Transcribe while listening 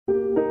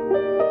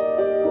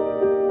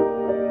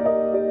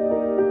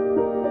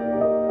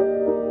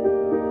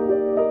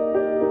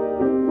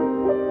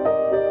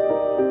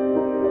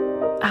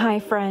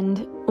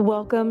friend.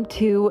 Welcome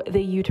to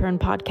the U-Turn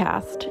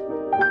podcast.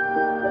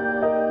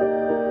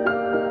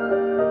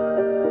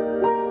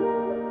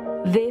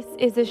 This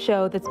is a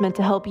show that's meant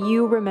to help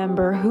you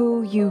remember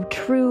who you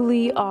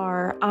truly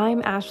are.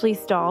 I'm Ashley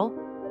Stahl,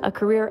 a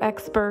career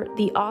expert,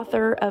 the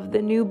author of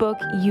the new book,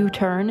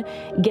 U-Turn,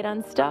 Get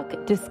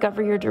Unstuck,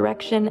 Discover Your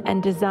Direction,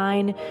 and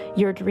Design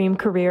Your Dream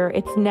Career.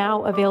 It's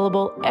now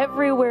available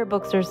everywhere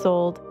books are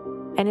sold,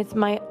 and it's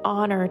my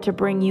honor to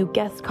bring you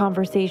guest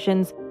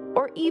conversations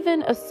or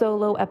even a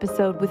solo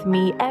episode with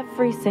me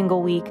every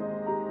single week,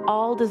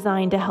 all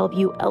designed to help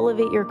you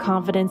elevate your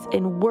confidence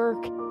in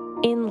work,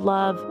 in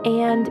love,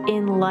 and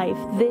in life.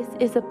 This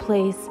is a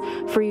place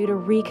for you to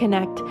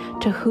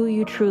reconnect to who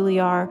you truly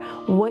are,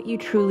 what you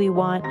truly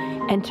want,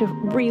 and to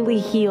really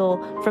heal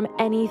from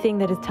anything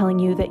that is telling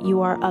you that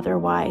you are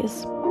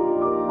otherwise.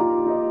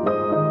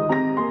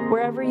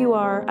 Wherever you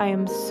are, I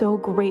am so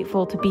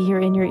grateful to be here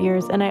in your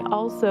ears. And I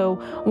also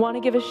want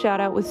to give a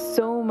shout out with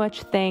so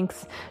much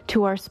thanks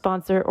to our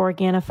sponsor,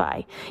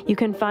 Organifi. You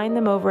can find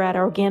them over at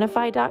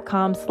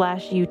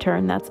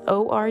Organifi.com/U-Turn. That's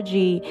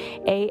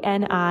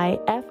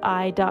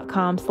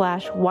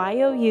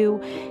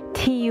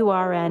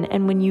Organifi.com/YOUTURN.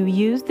 And when you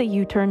use the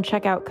U-Turn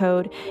checkout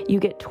code, you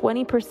get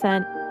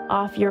 20%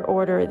 off your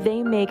order.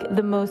 They make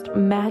the most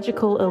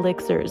magical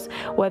elixirs,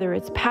 whether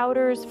it's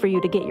powders for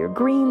you to get your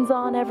greens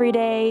on every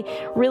day,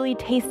 really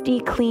tasty,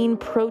 clean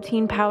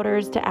protein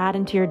powders to add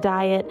into your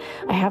diet.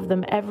 I have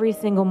them every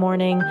single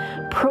morning.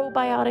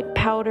 Probiotic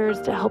powders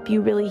to help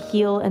you really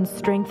heal and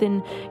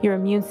strengthen your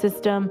immune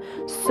system.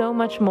 So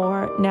much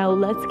more. Now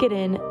let's get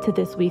into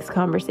this week's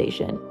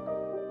conversation.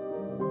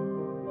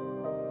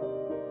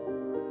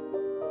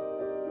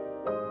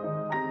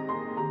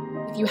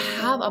 If you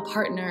have a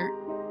partner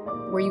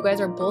where you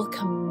guys are both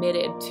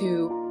committed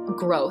to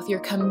growth, you're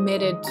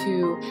committed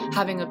to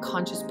having a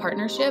conscious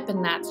partnership,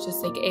 and that's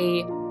just like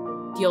a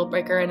deal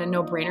breaker and a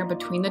no-brainer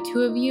between the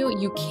two of you,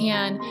 you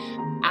can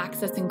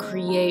access and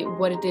create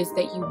what it is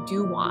that you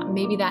do want.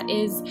 Maybe that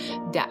is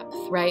depth,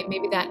 right?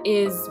 Maybe that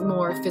is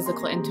more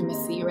physical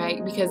intimacy,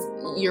 right? Because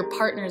your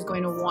partner is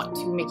going to want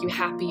to make you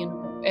happy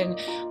and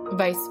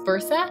vice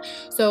versa.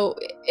 So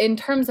in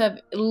terms of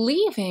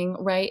leaving,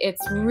 right,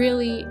 it's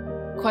really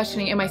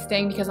questioning, am I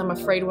staying because I'm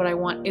afraid what I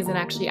want isn't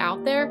actually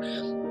out there,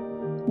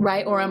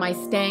 right? Or am I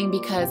staying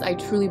because I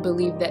truly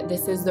believe that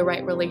this is the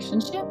right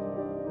relationship?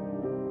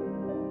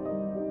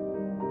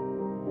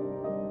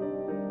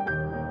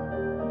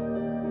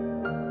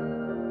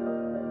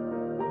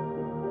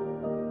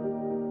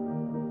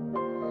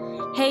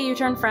 Hey,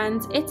 U-Turn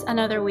friends, it's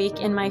another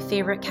week in my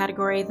favorite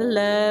category, the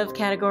love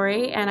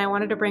category, and I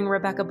wanted to bring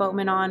Rebecca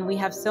Boatman on. We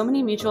have so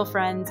many mutual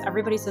friends.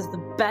 Everybody says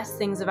the best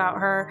things about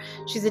her.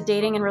 She's a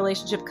dating and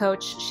relationship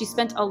coach. She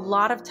spent a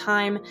lot of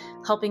time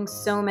helping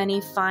so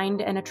many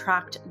find and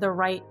attract the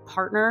right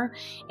partner,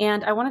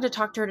 and I wanted to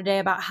talk to her today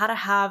about how to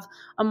have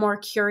a more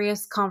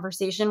curious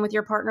conversation with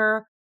your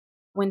partner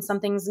when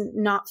something's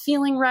not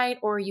feeling right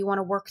or you want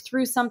to work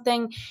through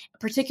something,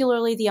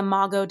 particularly the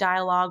Imago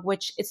dialogue,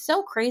 which it's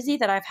so crazy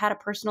that I've had a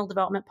personal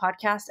development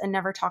podcast and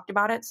never talked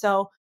about it.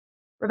 So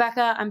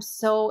Rebecca, I'm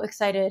so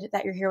excited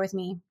that you're here with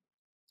me.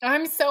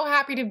 I'm so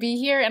happy to be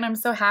here, and I'm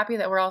so happy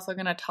that we're also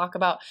going to talk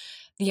about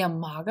the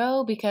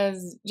Imago,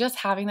 because just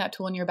having that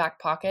tool in your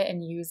back pocket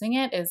and using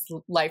it is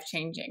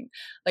life-changing.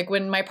 Like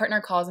when my partner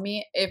calls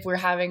me, if we're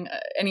having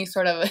any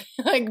sort of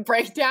like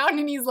breakdown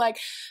and he's like,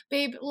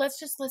 babe, let's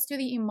do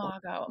the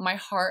Imago, my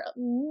heart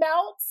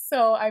melts.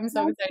 So I'm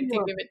so excited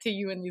to give it to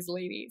you and these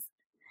ladies.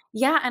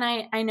 Yeah. And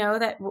I know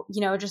that,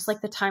 just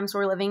like the times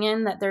we're living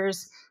in, that I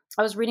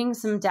was reading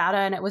some data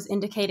and it was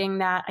indicating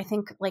that I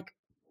think like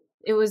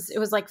it was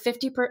like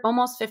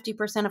almost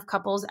 50% of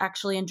couples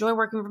actually enjoy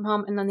working from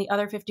home. And then the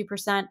other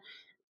 50%,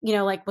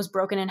 like was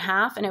broken in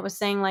half. And it was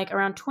saying like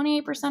around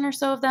 28% or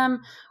so of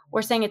them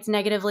were saying it's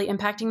negatively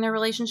impacting their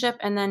relationship.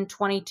 And then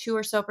 22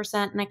 or so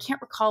percent, and I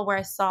can't recall where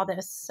I saw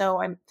this,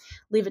 so I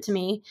leave it to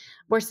me,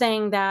 we're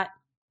saying that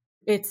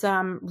it's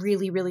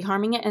really, really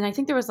harming it. And I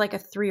think there was like a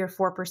 3 or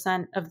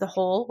 4% of the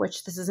whole,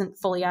 which this isn't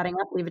fully adding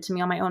up, leave it to me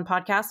on my own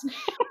podcast,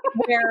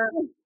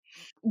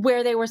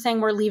 where they were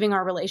saying we're leaving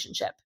our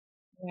relationship.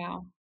 Yeah.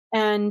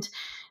 And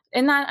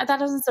that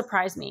doesn't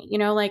surprise me.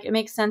 Like it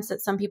makes sense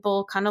that some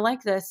people kind of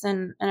like this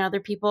and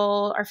other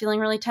people are feeling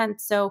really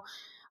tense. So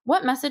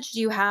what message do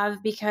you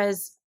have?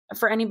 Because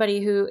for anybody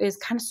who is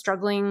kind of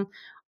struggling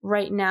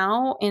right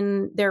now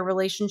in their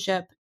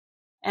relationship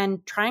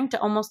and trying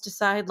to almost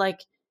decide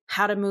like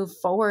how to move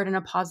forward in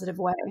a positive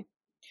way.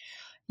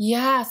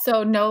 Yeah.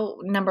 So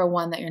number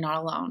one, that you're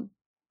not alone,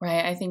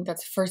 right? I think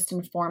that's first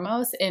and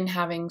foremost in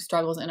having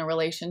struggles in a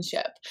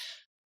relationship.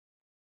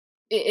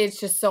 It's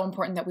just so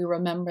important that we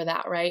remember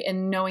that, right?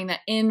 And knowing that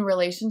in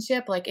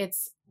relationship, like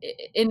it's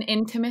in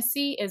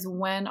intimacy is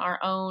when our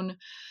own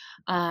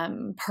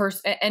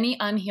any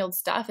unhealed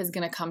stuff is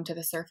going to come to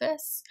the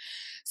surface.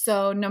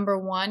 So number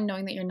one,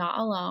 knowing that you're not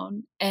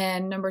alone.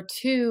 And number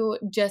two,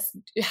 just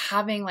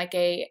having like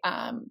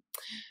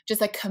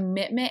just a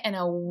commitment and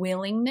a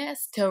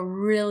willingness to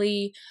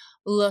really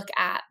look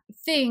at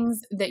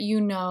things that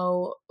you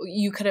know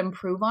you could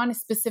improve on,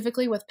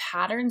 specifically with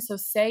patterns. So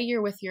say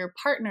you're with your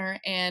partner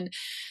and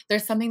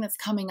there's something that's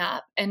coming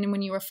up, and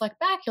when you reflect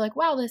back, you're like,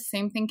 wow, this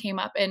same thing came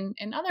up in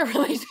other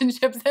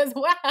relationships as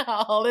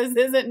well. This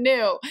isn't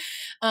new.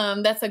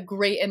 That's a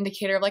great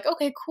indicator of like,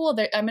 okay, cool,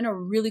 I'm in a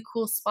really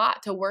cool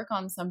spot to work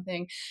on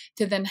something,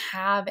 to then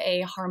have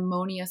a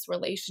harmonious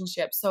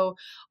relationship. So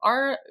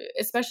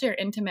especially our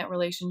intimate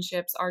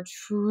relationships are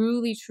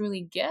truly,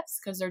 truly gifts,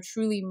 because they're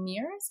truly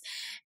mirrors.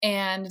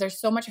 And there's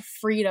so much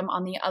freedom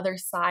on the other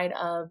side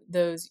of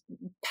those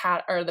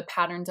the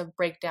patterns of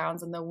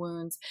breakdowns and the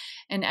wounds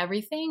and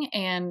everything.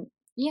 And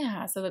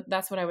yeah, so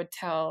that's what I would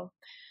tell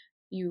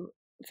you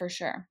for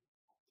sure.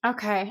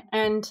 Okay.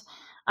 And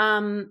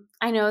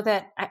I know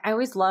that I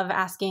always love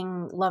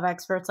asking love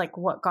experts, like,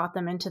 what got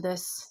them into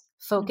this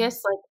focus?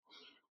 Mm-hmm. Like,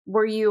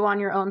 were you on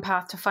your own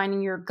path to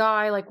finding your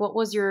guy? Like, what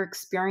was your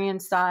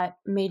experience that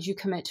made you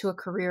commit to a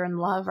career in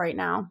love right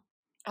now?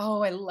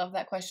 Oh, I love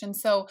that question.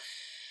 So,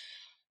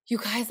 you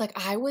guys, like,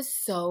 I was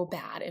so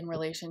bad in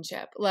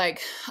relationship.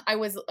 Like, I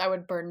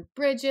would burn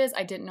bridges.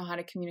 I didn't know how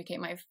to communicate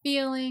my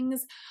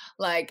feelings.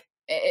 Like,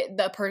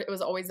 it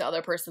was always the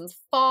other person's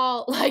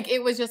fault. Like,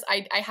 it was just,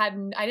 I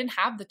didn't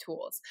have the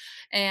tools,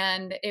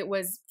 and I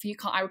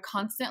would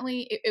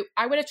constantly,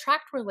 I would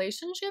attract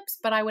relationships,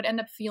 but I would end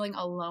up feeling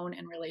alone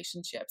in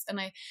relationships. And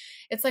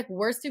it's like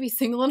worse to be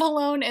single and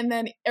alone,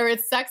 or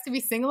it sucks to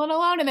be single and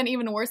alone, and then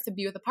even worse to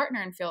be with a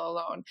partner and feel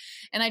alone.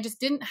 And I just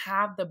didn't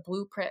have the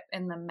blueprint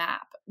and the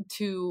map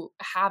to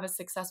have a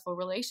successful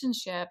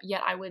relationship.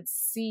 Yet I would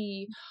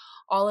see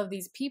all of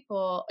these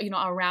people,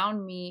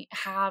 around me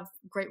have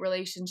great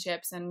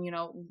relationships and,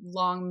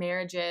 long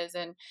marriages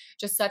and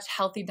just such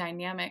healthy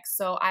dynamics.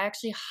 So I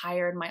actually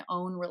hired my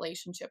own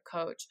relationship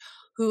coach,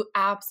 who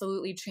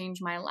absolutely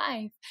changed my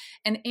life.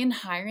 And in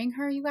hiring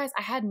her, you guys,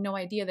 I had no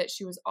idea that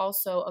she was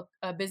also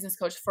a business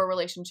coach for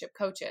relationship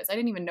coaches. I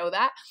didn't even know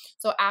that.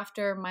 So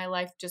after my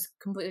life just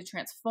completely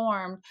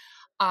transformed,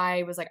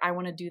 I was like, I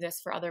want to do this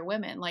for other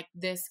women. Like,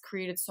 this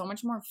created so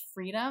much more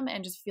freedom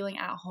and just feeling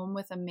at home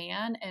with a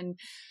man,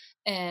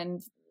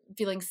 and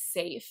feeling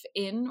safe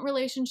in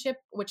relationship,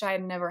 which I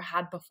had never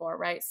had before.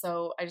 Right.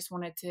 So I just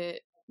wanted to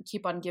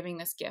keep on giving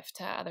this gift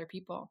to other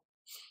people.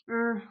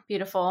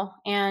 Beautiful.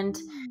 And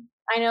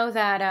I know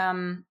that,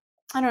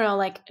 I don't know,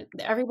 like,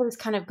 everybody's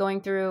kind of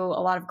going through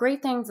a lot of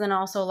great things and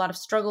also a lot of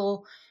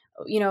struggle.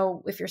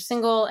 If you're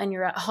single and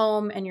you're at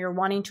home and you're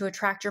wanting to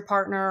attract your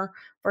partner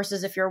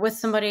versus if you're with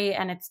somebody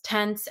and it's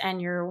tense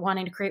and you're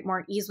wanting to create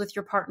more ease with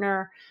your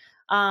partner.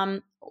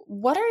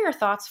 What are your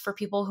thoughts for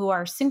people who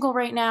are single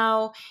right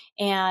now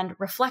and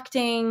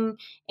reflecting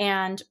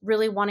and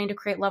really wanting to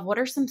create love? What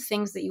are some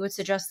things that you would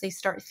suggest they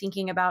start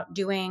thinking about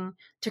doing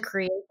to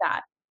create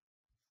that?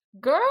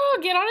 Girl,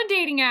 get on a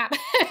dating app.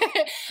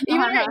 Even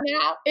right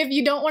now, if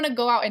you don't want to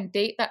go out and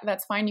date,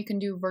 that's fine. You can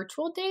do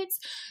virtual dates.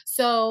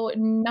 So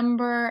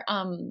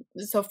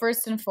so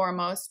first and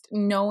foremost,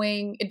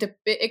 knowing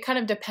it kind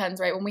of depends,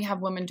 right? When we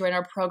have women join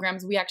our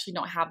programs, we actually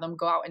don't have them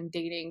go out and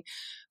dating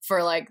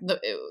for like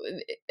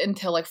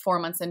until like 4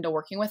 months into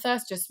working with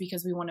us, just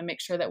because we want to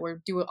make sure that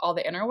we're doing all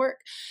the inner work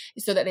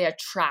so that they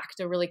attract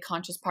a really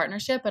conscious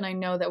partnership. And I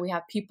know that we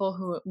have people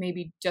who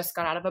maybe just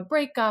got out of a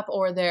breakup,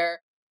 or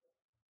they're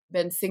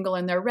been single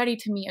and they're ready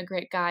to meet a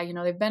great guy.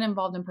 They've been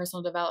involved in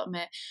personal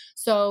development.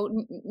 So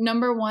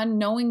number one,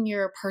 knowing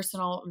your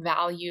personal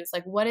values,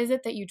 like what is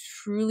it that you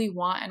truly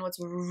want and what's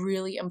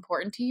really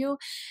important to you.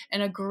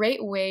 And a great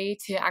way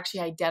to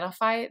actually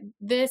identify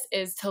this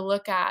is to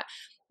look at,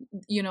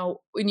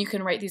 when you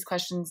can write these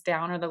questions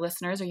down, or the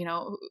listeners,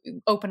 or,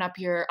 open up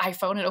your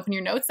iPhone and open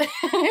your notes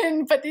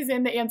and put these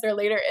in to answer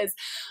later, is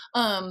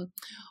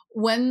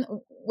when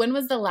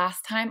was the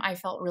last time I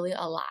felt really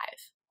alive?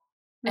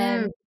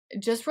 And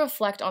just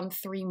reflect on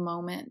 3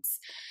 moments.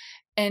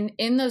 And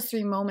in those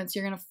 3 moments,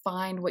 you're going to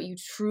find what you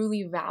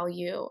truly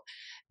value.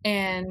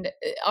 And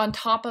on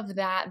top of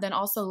that, then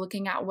also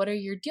looking at what are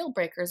your deal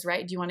breakers,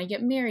 right? Do you want to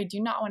get married? Do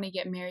you not want to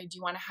get married? Do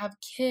you want to have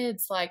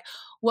kids? Like,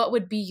 what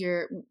would be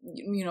your,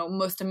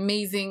 most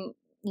amazing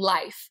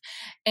life?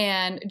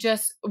 And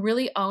just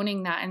really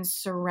owning that and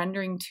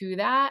surrendering to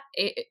that.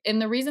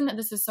 And the reason that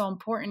this is so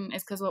important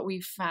is because what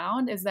we've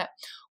found is that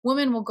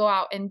women will go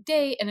out and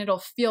date and it'll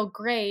feel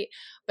great,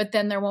 but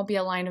then there won't be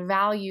aligned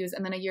values.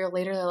 And then a year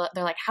later,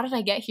 they're like, how did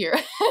I get here?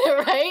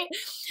 Right?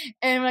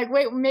 And I'm like,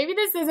 wait, maybe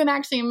this isn't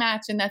actually a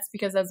match. And that's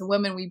because as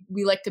women,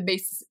 we like to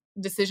base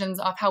decisions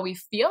off how we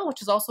feel,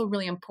 which is also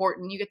really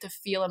important. You get to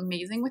feel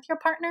amazing with your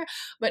partner,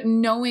 but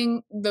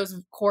knowing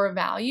those core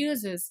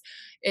values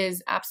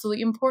is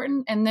absolutely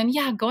important. And then,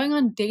 yeah, going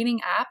on dating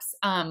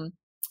apps.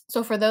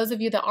 So for those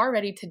of you that are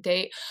ready to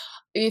date,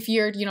 if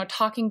you're,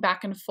 talking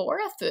back and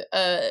forth,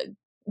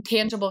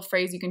 tangible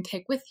phrase you can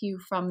take with you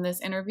from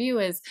this interview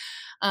is,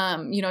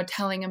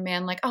 telling a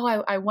man like,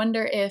 oh, I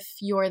wonder if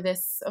you're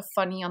this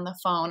funny on the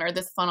phone, or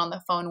this fun on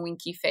the phone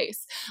winky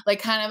face,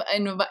 like kind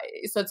of,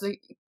 so it's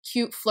like,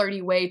 cute,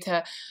 flirty way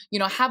to,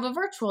 have a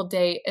virtual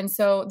date. And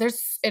so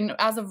and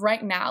as of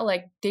right now,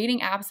 like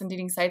dating apps and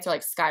dating sites are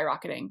like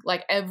skyrocketing.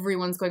 Like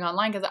everyone's going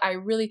online because I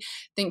really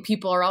think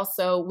people are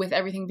also, with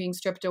everything being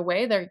stripped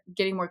away, they're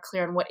getting more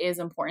clear on what is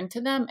important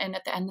to them. And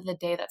at the end of the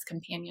day, that's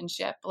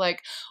companionship.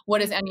 Like,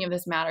 what does any of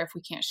this matter if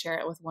we can't share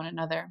it with one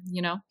another,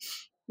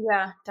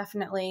 Yeah,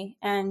 definitely.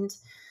 And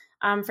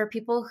for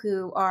people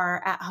who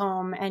are at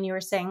home and you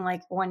were saying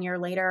like 1 year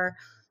later,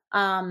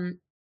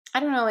 I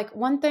don't know, like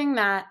one thing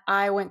that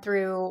I went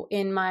through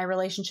in my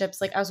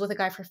relationships, like I was with a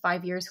guy for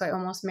 5 years who I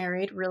almost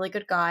married, really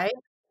good guy,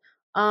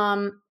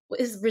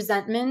 is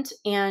resentment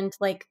and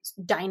like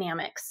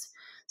dynamics.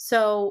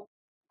 So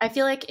I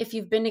feel like if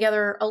you've been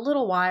together a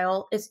little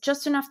while, it's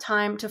just enough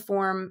time to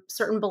form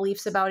certain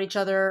beliefs about each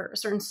other,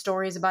 certain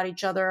stories about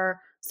each other,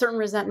 certain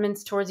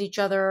resentments towards each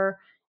other,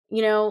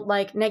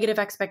 like negative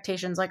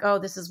expectations, like, oh,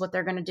 this is what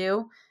they're going to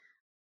do.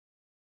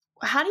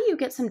 How do you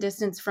get some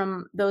distance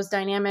from those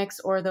dynamics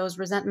or those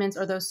resentments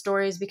or those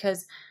stories?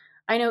 Because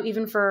I know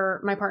even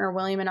for my partner,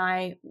 William, and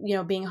I,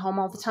 being home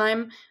all the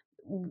time,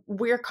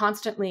 we're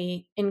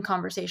constantly in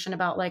conversation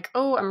about like,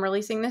 oh, I'm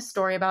releasing this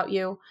story about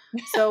you.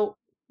 So,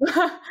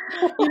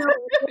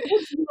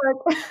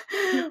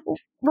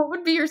 what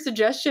would be your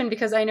suggestion?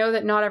 Because I know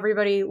that not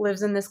everybody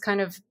lives in this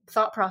kind of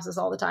thought process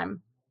all the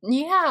time.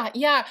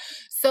 Yeah.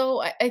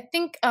 So I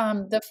think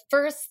the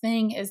first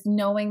thing is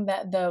knowing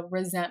that the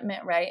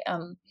resentment, right?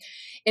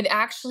 It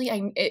actually,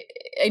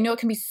 I know it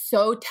can be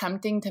so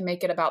tempting to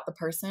make it about the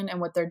person and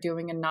what they're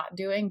doing and not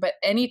doing. But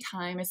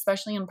anytime,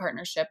 especially in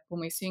partnership,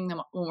 when we're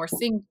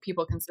seeing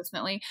people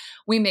consistently,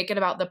 we make it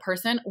about the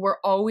person.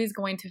 We're always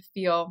going to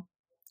feel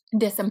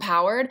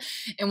disempowered,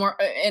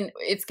 and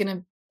it's going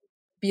to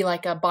be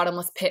like a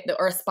bottomless pit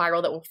or a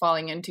spiral that we're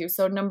falling into.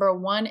 So number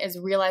one is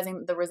realizing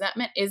that the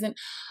resentment isn't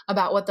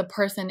about what the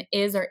person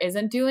is or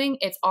isn't doing.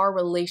 It's our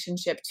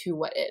relationship to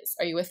what is.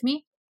 Are you with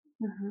me?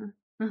 Mm-hmm.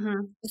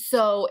 Mm-hmm.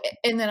 So,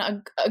 and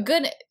then a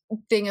good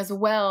thing as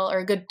well, or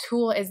a good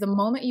tool, is the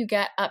moment you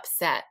get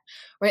upset,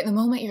 right? The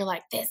moment you're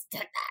like this,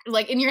 that,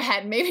 like in your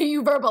head, maybe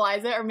you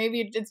verbalize it, or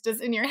maybe it's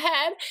just in your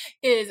head,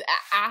 is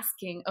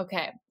asking,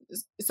 okay,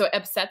 so it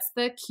upsets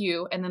the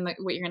cue. And then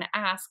what you're going to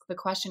ask, the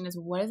question is,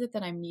 what is it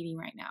that I'm needing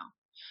right now?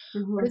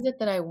 Mm-hmm. What is it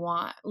that I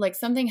want? Like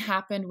something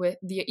happened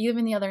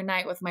even the other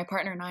night with my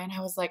partner and I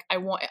was like, I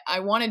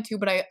wanted to,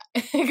 but I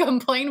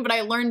complained, but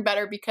I learned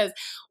better, because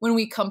when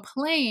we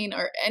complain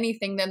or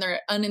anything, then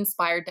they're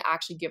uninspired to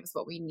actually give us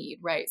what we need.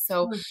 Right.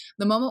 So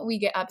the moment we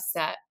get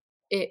upset,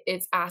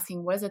 it's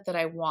asking, what is it that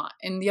I want?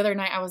 And the other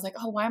night I was like,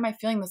 oh, why am I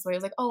feeling this way? I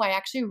was like, oh, I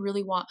actually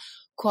really want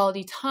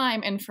quality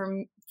time. And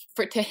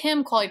to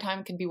him, quality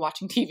time could be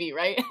watching TV,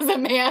 right? As a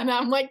man,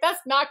 I'm like, that's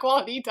not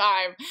quality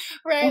time,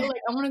 right?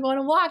 Like, I want to go on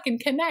a walk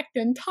and connect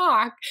and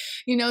talk,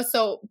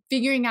 so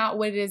figuring out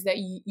what it is that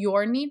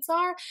your needs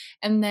are,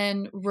 and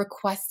then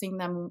requesting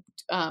them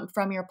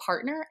from your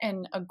partner.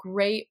 And a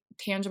great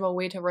tangible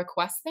way to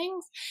request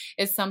things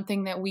is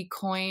something that we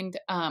coined,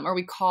 or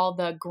we call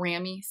the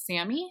Grammy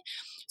Sammy.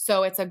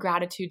 So it's a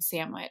gratitude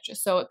sandwich.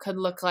 So it could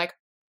look like,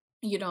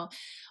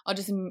 I'll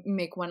just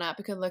make one up.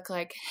 It could look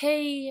like,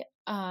 hey,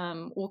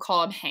 we'll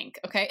call him Hank.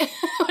 Okay.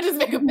 I'll just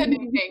make up the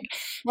name Hank.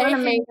 What Hey, an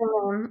amazing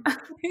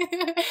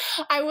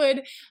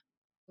name.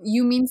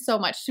 You mean so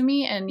much to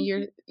me, and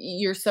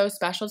you're so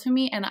special to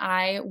me. And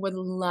I would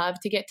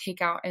love to get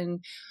takeout and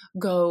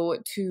go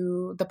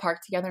to the park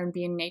together and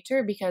be in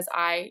nature, because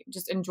I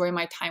just enjoy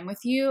my time with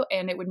you,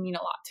 and it would mean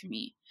a lot to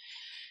me.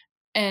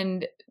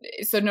 And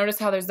so notice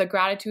how there's the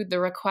gratitude, the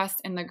request,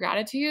 and the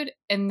gratitude.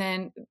 And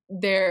then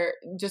they're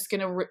just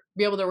going to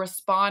be able to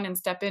respond and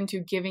step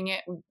into giving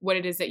it what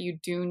it is that you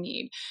do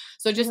need.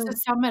 So just to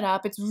sum it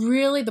up, it's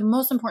really the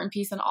most important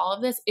piece in all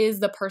of this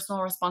is the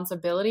personal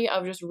responsibility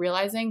of just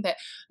realizing that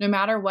no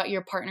matter what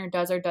your partner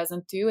does or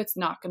doesn't do, it's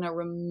not going to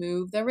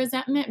remove the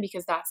resentment,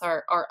 because that's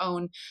our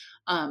own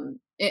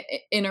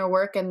inner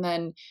work. And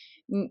then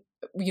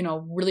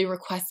really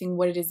requesting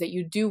what it is that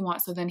you do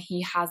want. So then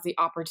he has the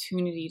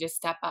opportunity to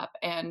step up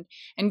and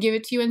give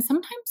it to you. And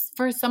sometimes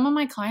for some of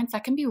my clients,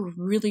 that can be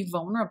really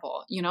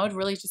vulnerable,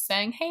 really just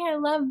saying, hey, I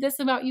love this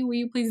about you. Will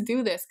you please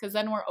do this? Because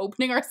then we're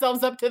opening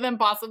ourselves up to them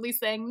possibly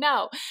saying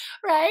no.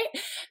 Right.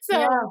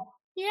 So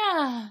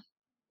yeah.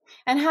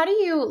 And how do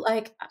you,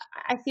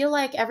 I feel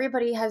like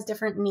everybody has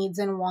different needs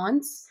and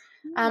wants.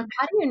 How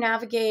do you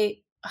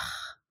navigate,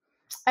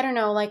 I don't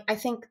know, I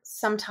think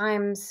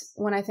sometimes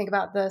when I think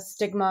about the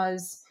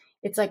stigmas,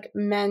 it's like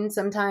men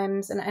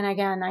sometimes, and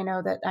again, I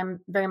know that I'm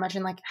very much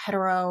in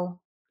hetero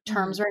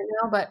terms right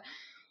now,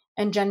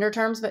 and gender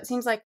terms, but it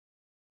seems like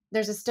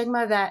there's a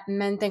stigma that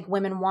men think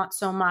women want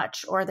so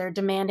much, or they're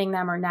demanding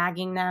them or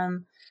nagging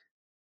them.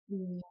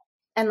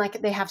 And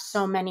they have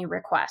so many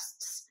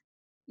requests.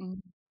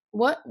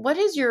 What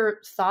is your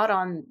thought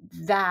on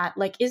that?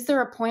 Is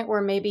there a point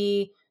where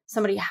maybe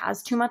somebody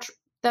has too much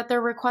that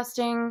they're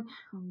requesting,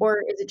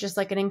 or is it just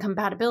an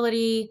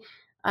incompatibility?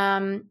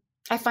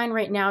 I find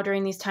right now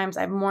during these times,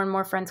 I have more and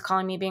more friends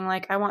calling me being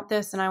like, I want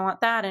this and I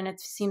want that. And it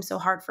seems so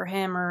hard for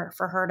him or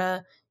for her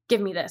to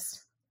give me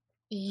this.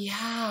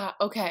 Yeah.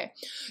 Okay.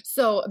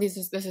 So this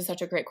is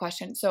such a great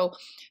question. So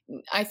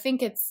I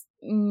think it's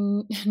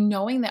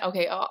knowing that,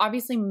 okay,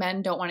 obviously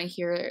men don't want to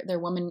hear their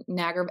woman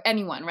nag, or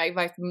anyone, right?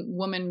 Like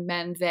woman,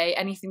 men, they,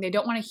 anything. They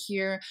don't want to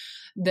hear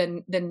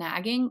the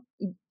nagging.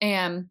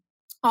 And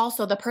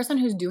also the person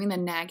who's doing the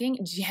nagging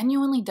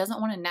genuinely doesn't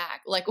want to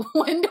nag. Like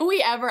when do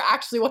we ever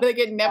actually want to, like,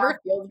 it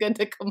never feels good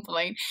to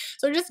complain.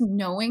 So just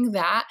knowing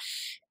that.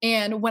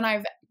 And when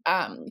I've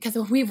because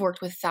we've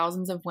worked with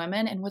thousands of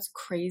women, and what's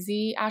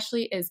crazy,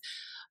 Ashley, is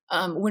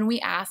when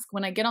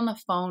I get on the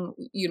phone,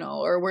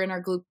 or we're in our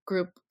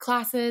group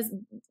classes,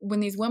 when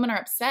these women are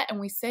upset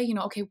and we say,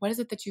 okay, what is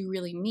it that you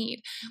really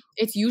need?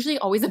 It's usually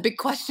always a big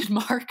question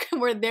mark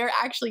where they're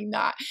actually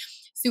not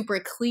super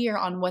clear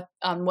on what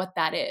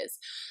that is.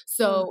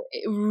 So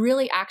it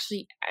really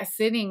actually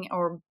sitting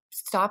or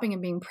stopping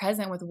and being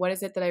present with what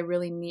is it that I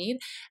really need,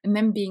 and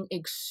then being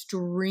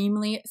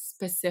extremely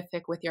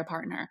specific with your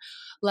partner.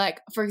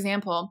 Like, for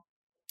example,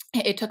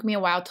 it took me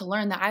a while to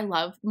learn that I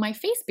love my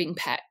face being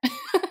pet,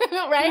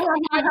 right?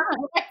 I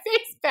love my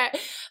face pet.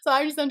 So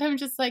I'm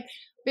sometimes just like,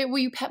 "Babe, will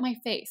you pet my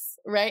face?"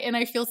 Right? And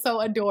I feel so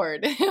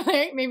adored,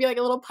 right? Maybe like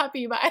a little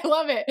puppy, but I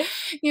love it,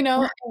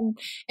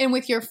 And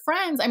with your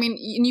friends, I mean,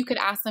 and you could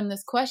ask them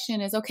this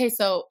question is, okay,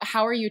 so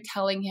how are you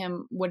telling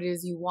him what it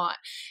is you want?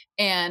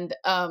 And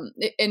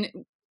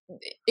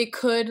it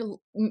could,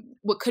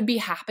 what could be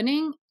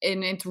happening,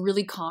 and it's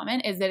really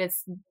common, is that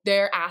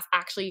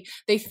actually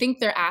they think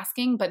they're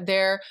asking, but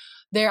their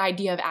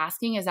idea of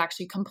asking is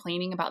actually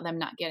complaining about them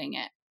not getting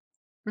it.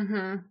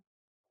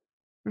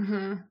 Mm-hmm.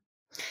 Mm-hmm.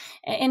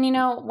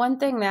 And one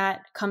thing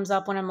that comes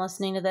up when I'm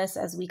listening to this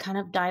as we kind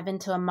of dive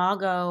into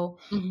Imago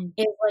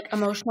is like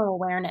emotional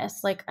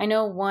awareness. Like, I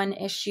know one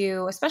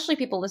issue, especially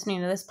people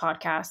listening to this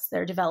podcast,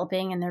 they're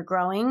developing and they're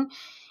growing.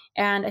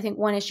 And I think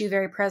one issue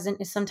very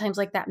present is sometimes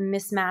like that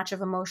mismatch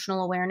of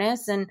emotional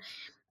awareness. And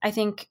I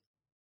think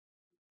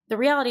the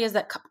reality is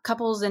that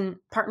couples and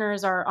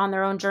partners are on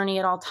their own journey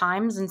at all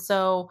times. And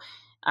so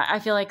I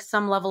feel like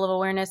some level of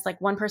awareness, like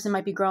one person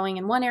might be growing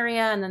in one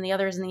area and then the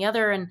other is in the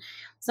other. And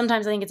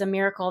sometimes I think it's a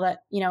miracle that,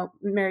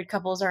 married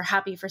couples are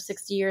happy for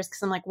 60 years,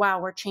 because I'm like, wow,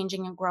 we're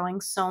changing and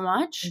growing so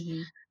much.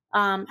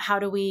 How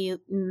do we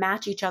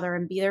match each other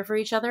and be there for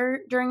each other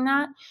during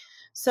that?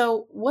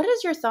 So what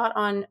is your thought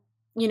on,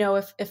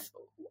 if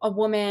a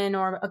woman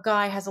or a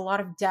guy has a lot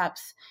of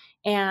depth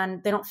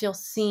and they don't feel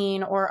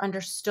seen or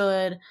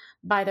understood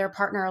by their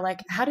partner,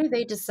 like how do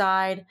they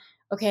decide,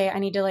 okay, I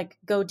need to like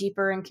go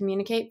deeper and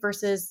communicate,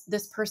 versus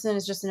this person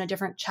is just in a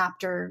different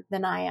chapter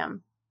than I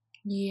am?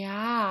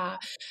 Yeah.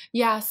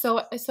 Yeah.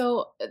 So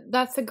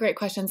that's a great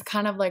question. It's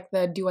kind of like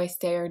the, do I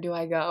stay or do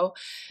I go?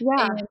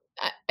 Yeah. And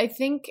I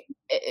think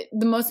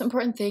the most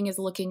important thing is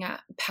looking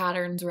at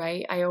patterns,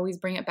 right? I always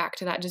bring it back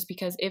to that, just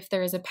because if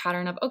there is a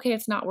pattern of, okay,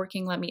 it's not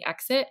working, let me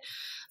exit.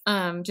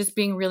 Just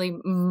being really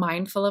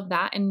mindful of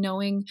that and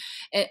knowing.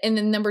 And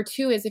then number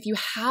two is, if you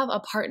have a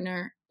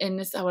partner, and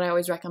this is what I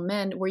always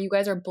recommend, where you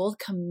guys are both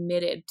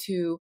committed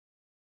to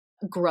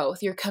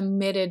growth, you're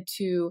committed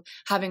to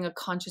having a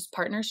conscious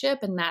partnership,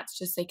 and that's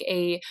just like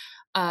a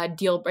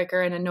deal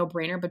breaker and a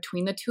no-brainer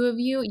between the two of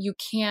you, you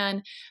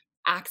can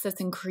access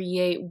and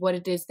create what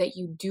it is that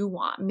you do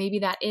want. Maybe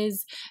that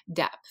is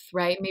depth,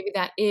 right? Maybe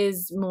that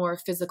is more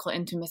physical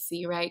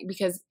intimacy, right?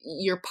 Because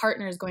your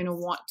partner is going to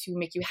want to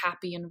make you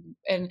happy,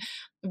 and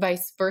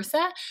vice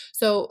versa.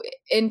 So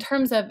in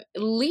terms of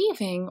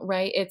leaving,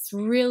 right, it's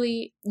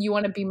really, you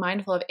want to be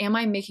mindful of, am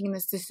I making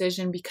this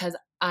decision because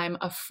I'm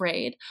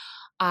afraid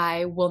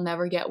I will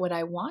never get what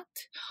I want?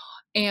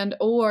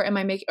 Or am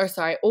I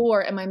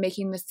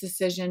making this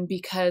decision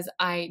because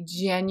I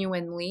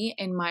genuinely,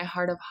 in my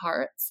heart of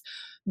hearts,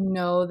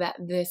 know that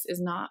this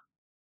is not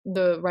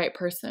the right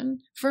person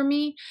for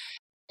me?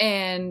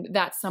 And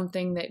that's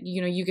something that,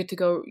 you get to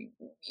go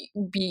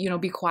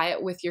be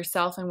quiet with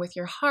yourself and with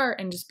your heart,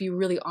 and just be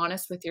really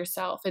honest with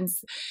yourself,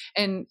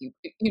 and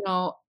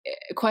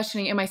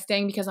questioning, am I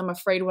staying because I'm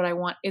afraid what I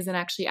want isn't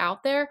actually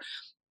out there?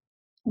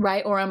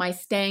 Right? Or am I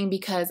staying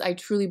because I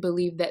truly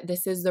believe that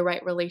this is the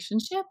right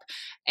relationship,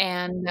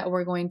 and that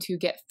we're going to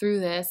get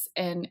through this,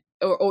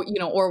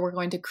 or we're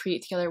going to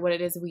create together what it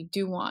is we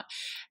do want.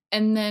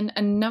 And then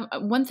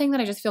one thing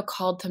that I just feel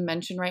called to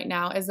mention right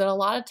now is that a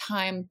lot of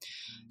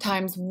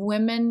times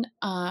women,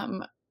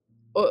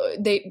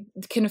 they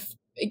can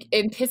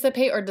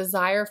anticipate or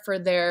desire for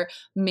their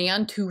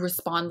man to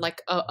respond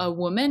like a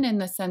woman, in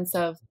the sense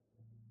of,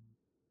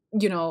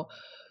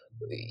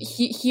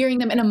 hearing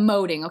them and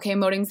emoting. Okay,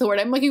 emoting is the word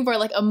I'm looking for,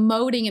 like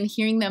emoting and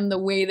hearing them the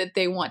way that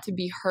they want to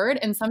be heard.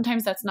 And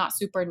sometimes that's not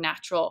super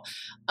natural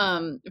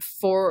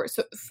for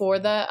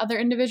the other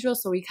individual.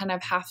 So we kind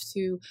of have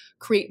to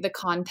create the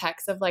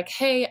context of like,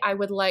 hey, I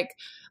would like,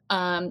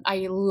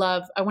 I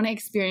want to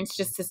experience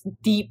just this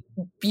deep,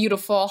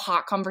 beautiful,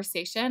 hot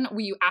conversation.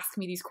 Will you ask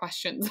me these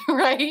questions?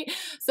 Right?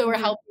 So we're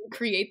helping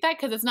create that,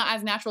 because it's not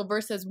as natural,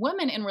 versus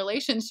women in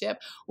relationship,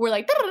 we're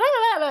like,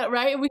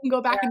 right? And we can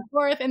go back and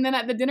forth. And then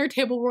at the dinner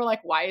table we're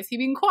like, why is he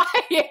being quiet?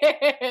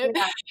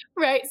 Yeah.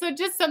 Right. So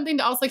just something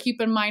to also keep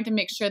in mind to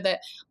make sure that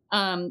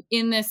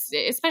in this,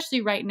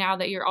 especially right now,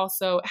 that you're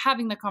also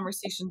having the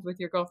conversations with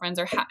your girlfriends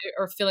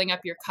or filling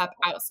up your cup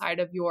outside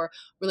of your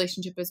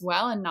relationship as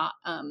well, and not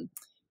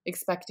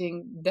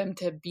expecting them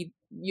to be,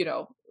 you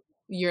know,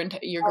 your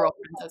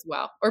girlfriends as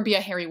well, or be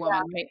a hairy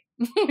woman,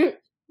 right?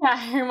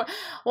 Yeah.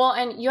 Well,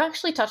 and you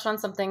actually touched on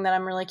something that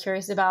I'm really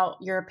curious about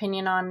your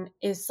opinion on,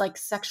 is like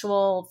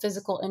sexual,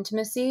 physical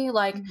intimacy.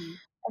 Like,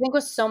 I think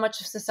with so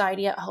much of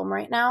society at home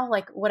right now,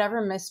 like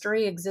whatever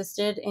mystery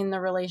existed in the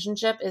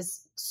relationship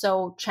is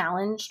so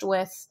challenged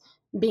with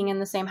being in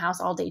the same house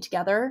all day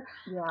together.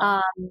 Yeah.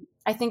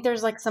 I think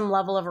there's like some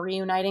level of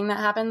reuniting that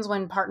happens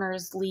when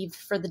partners leave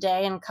for the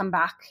day and come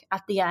back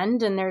at the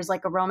end, and there's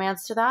like a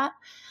romance to that.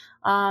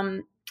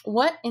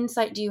 What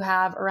insight do you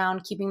have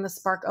around keeping the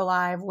spark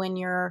alive when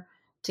you're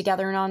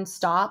together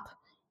nonstop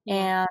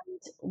and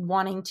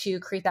wanting to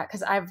create that?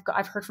 Because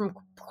I've heard from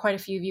quite a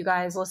few of you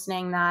guys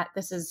listening that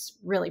this is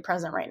really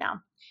present right now.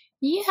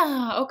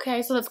 Yeah.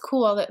 Okay. So that's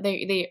cool that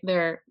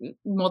they're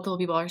multiple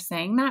people are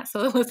saying that,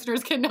 so the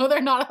listeners can know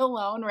they're not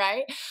alone,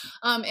 right?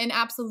 And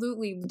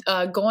absolutely,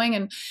 going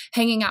and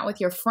hanging out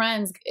with your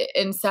friends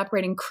and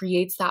separating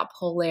creates that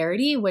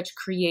polarity, which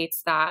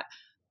creates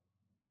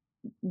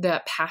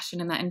the passion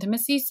and that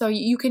intimacy. So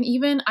you can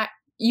even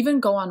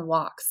go on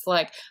walks.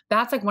 Like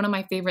that's like one of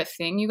my favorite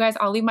thing, you guys.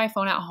 I'll leave my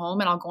phone at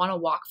home and I'll go on a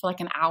walk for like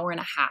an hour and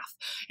a half,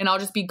 and I'll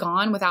just be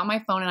gone without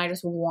my phone, and I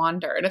just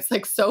wander, and it's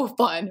like so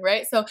fun,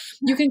 right? So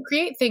you can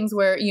create things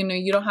where, you know,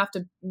 you don't have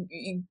to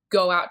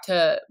go out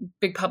to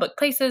big public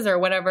places or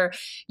whatever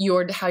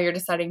how you're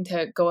deciding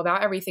to go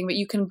about everything, but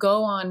you can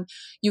go on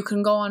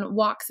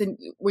walks and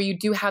where you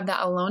do have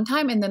that alone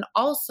time. And then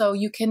also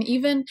you can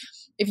even,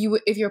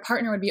 if your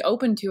partner would be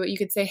open to it, you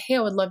could say, hey,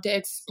 I would love to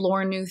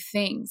explore new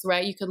things,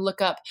 right? You could look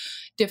up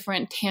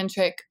different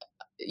tantric,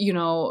 you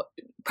know,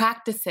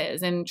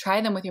 practices and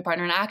try them with your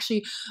partner and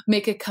actually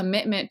make a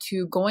commitment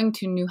to going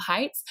to new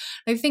heights.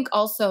 I think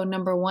also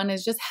number one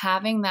is just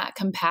having that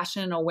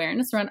compassion and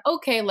awareness around,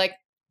 okay, like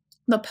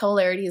the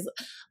polarity is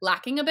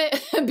lacking a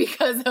bit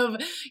because of,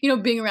 you know,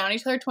 being around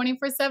each other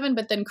 24/7,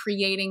 but then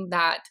creating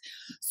that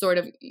sort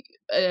of,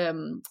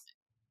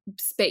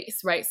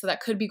 space, right? So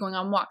that could be going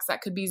on walks,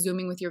 that could be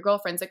Zooming with your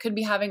girlfriends, it could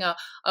be having a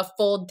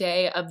full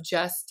day of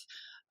just,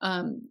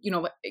 you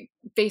know,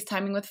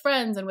 FaceTiming with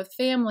friends and with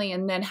family,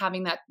 and then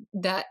having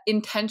that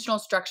intentional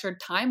structured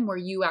time where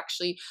you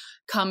actually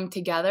come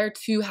together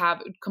to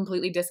have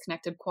completely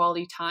disconnected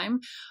quality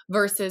time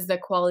versus the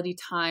quality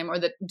time or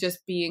the just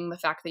being the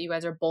fact that you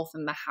guys are both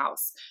in the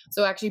house.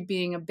 So actually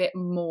being a bit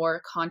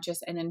more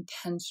conscious and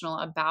intentional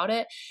about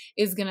it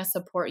is going to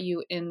support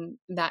you in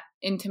that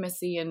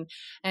intimacy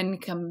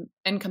and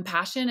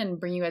compassion and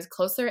bring you guys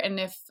closer. And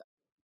if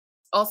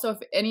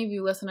any of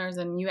you listeners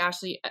and you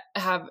actually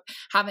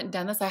haven't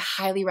done this, I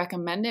highly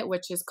recommend it,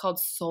 which is called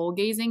soul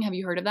gazing. Have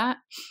you heard of that?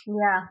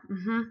 Yeah.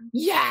 Mm-hmm.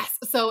 Yes.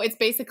 So it's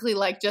basically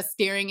like just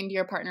staring into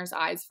your partner's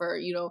eyes for,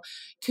 you know,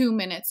 2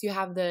 minutes.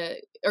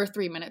 Or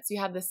 3 minutes. You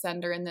have the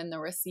sender and then the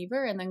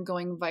receiver, and then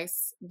going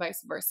vice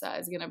versa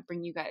is going to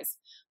bring you guys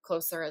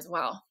closer as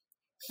well.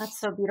 That's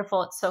so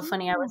beautiful. It's so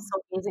funny. I was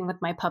soul gazing with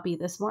my puppy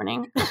this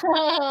morning.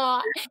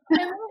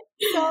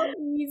 So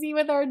easy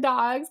with our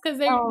dogs because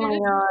like,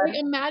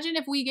 imagine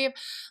if we gave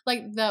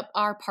like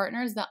our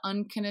partners the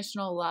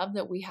unconditional love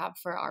that we have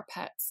for our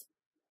pets.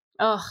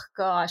 Oh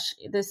gosh,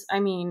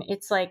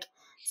 it's like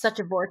such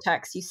a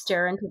vortex. You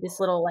stare into this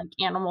little like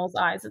animal's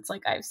eyes. It's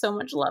like I have so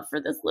much love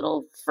for this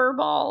little fur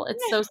ball.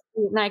 It's so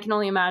sweet, and I can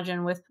only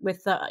imagine with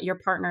your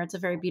partner. It's a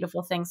very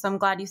beautiful thing. So I'm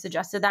glad you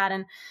suggested that.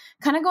 And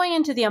kind of going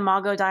into the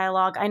Imago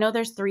dialogue, I know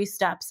there's 3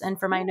 steps, and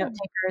for my note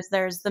takers,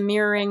 there's the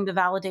mirroring, the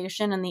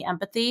validation, and the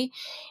empathy.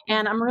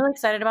 And I'm really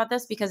excited about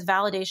this because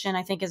validation,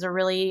 I think, is a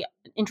really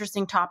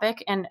interesting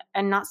topic and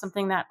not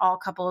something that all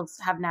couples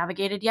have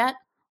navigated yet.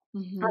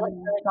 Mm-hmm. Really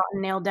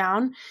gotten nailed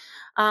down.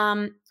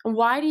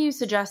 Why do you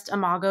suggest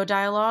Imago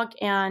dialogue?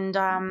 And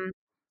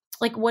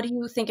like, what do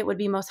you think it would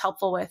be most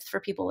helpful with for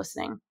people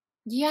listening?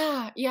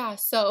 Yeah.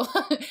 So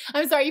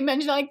I'm sorry, you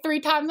mentioned it like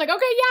 3 times. Like,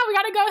 okay, yeah, we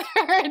got to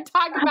go there and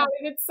talk about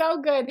it. It's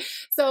so good.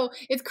 So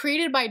it's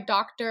created by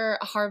Dr.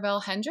 Harville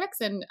Hendrix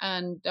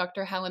and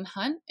Dr. Helen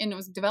Hunt, and it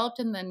was developed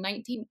in the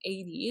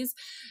 1980s.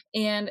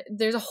 And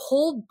there's a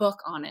whole book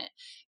on it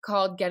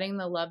called Getting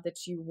the Love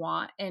That You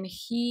Want. And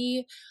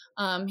he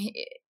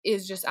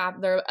is just,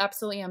 they're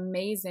absolutely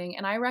amazing.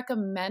 And I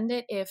recommend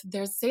it if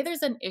there's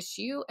an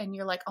issue and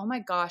you're like, oh my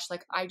gosh,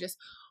 like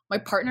my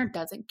partner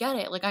doesn't get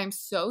it. Like I'm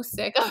so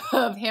sick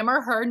of him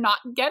or her not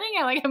getting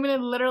it. Like I'm going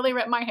to literally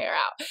rip my hair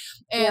out.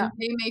 And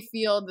they may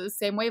feel the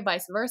same way,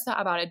 vice versa,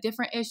 about a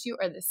different issue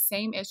or the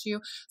same issue.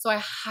 So I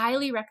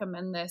highly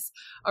recommend this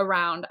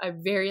around a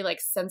very like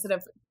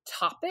sensitive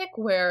topic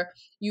where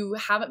you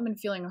haven't been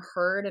feeling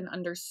heard and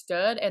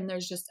understood, and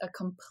there's just a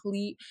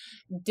complete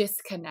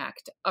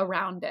disconnect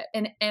around it.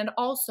 And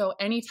also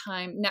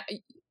anytime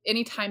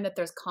that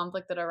there's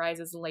conflict that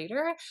arises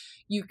later,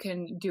 you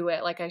can do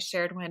it. Like I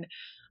shared when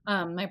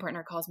my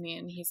partner calls me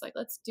and he's like,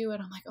 let's do it.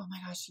 I'm like, oh my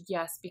gosh,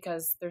 yes,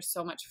 because there's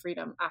so much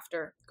freedom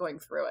after going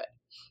through it.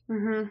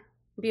 Mm-hmm.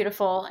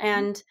 Beautiful.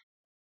 And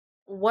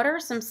what are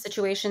some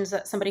situations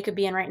that somebody could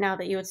be in right now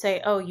that you would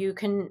say, oh, you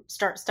can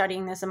start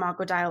studying this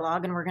Imago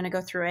dialogue and we're going to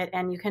go through it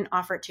and you can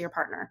offer it to your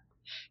partner?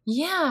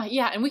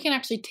 Yeah. And we can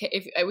actually,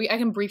 I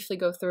can briefly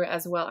go through it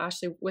as well,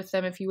 Ashley, with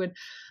them if you would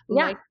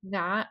like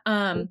that.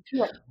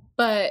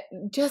 But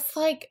just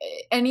like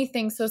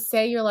anything, so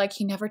say you're like,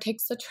 he never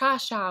takes the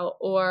trash out,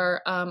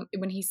 or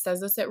when he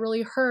says this, it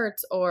really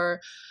hurts,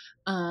 or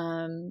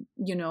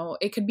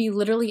it could be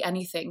literally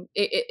anything.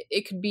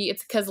 It could be,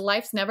 it's because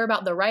life's never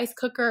about the rice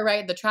cooker,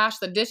 right? The trash,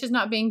 the dishes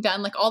not being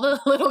done, like all the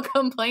little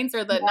complaints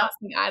or the not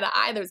seeing eye to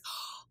eye. There's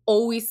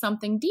always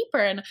something deeper.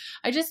 And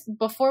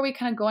before we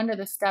kind of go into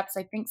the steps,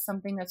 I think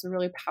something that's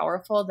really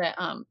powerful that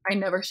I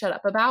never shut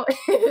up about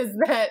is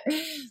that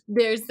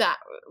there's that,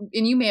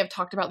 and you may have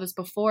talked about this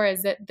before,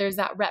 is that there's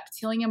that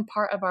reptilian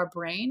part of our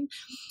brain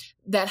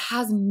that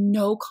has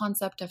no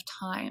concept of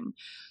time.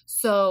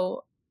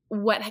 So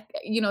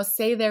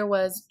say there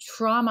was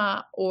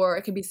trauma, or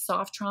it could be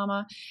soft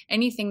trauma,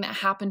 anything that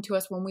happened to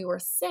us when we were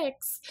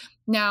 6.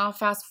 Now,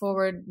 fast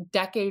forward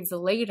decades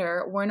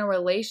later, we're in a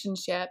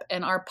relationship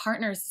and our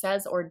partner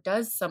says or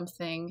does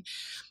something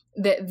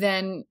that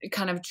then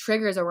kind of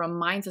triggers or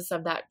reminds us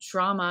of that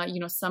trauma,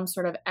 some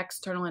sort of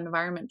external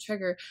environment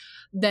trigger,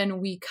 then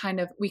we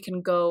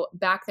can go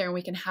back there and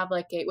we can have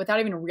without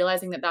even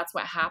realizing that that's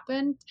what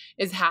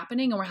is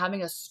happening, and we're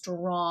having a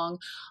strong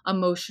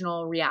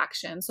emotional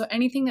reaction. So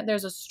anything that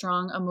there's a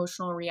strong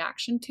emotional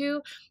reaction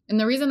to, and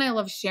the reason I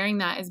love sharing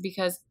that is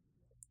because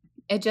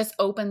it just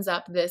opens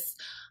up this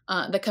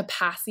the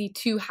capacity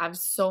to have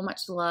so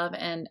much love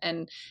and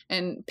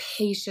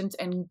patience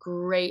and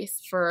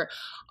grace for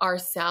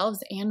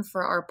ourselves and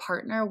for our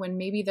partner when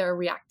maybe they're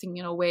reacting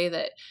in a way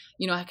that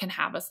can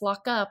have us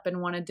lock up and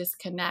want to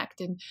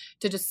disconnect, and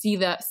to just see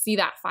that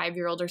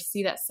 5-year-old or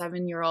see that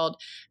 7-year-old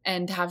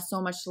and have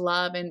so much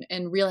love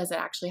and realize it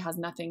actually has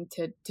nothing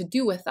to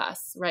do with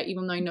us, right?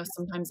 Even though I know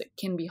sometimes it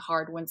can be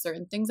hard when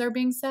certain things are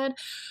being said.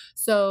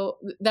 So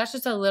that's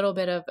just a little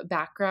bit of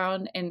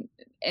background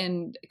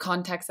and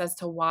context as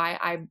to why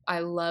I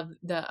love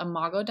the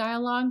Imago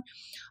dialogue,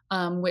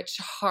 which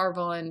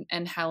Harville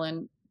and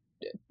Helen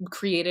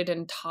created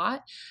and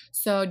taught.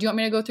 So do you want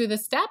me to go through the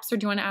steps, or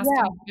do you want to ask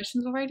any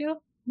questions before I do?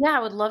 Yeah,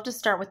 I would love to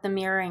start with the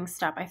mirroring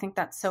step. I think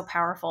that's so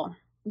powerful.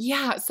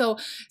 Yeah. So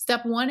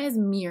step 1 is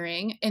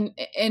mirroring.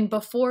 And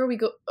before we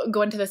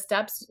go into the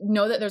steps,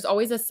 know that there's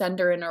always a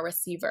sender and a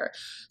receiver.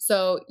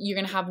 So you're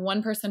going to have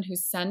one person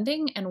who's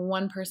sending and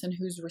one person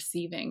who's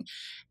receiving.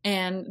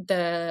 And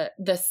the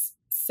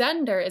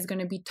sender is going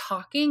to be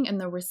talking and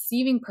the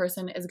receiving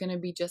person is going to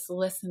be just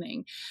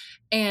listening.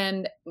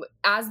 And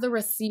as the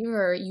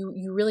receiver,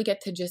 you really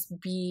get to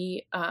just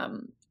be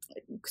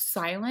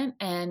silent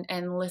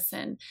and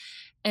listen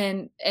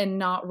and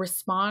not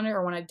respond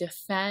or want to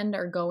defend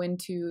or go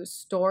into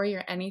story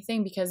or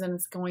anything, because then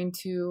it's going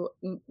to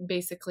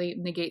basically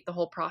negate the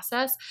whole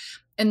process.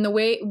 And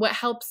what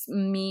helps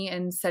me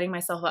in setting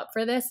myself up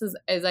for this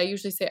is I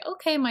usually say,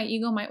 okay, my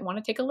ego might want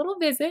to take a little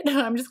visit.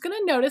 I'm just going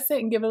to notice it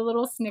and give it a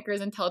little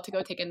Snickers and tell it to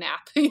go take a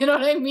nap. You know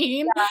what I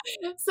mean?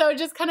 Yeah. So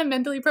just kind of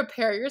mentally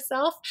prepare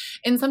yourself.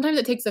 And sometimes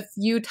it takes a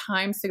few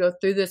times to go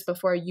through this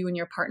before you and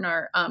your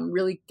partner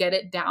really get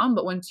it down.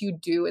 But once you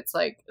do, it's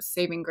like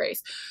saving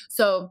grace.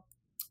 So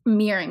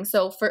mirroring.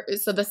 So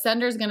the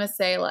sender is going to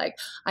say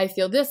I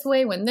feel this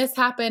way when this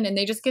happened, and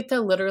they just get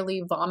to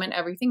literally vomit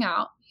everything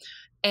out.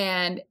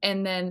 And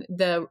then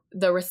the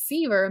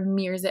receiver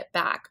mirrors it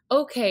back.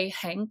 Okay,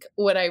 Hank,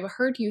 what I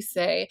heard you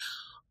say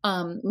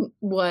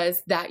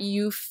was that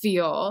you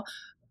feel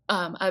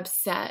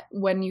upset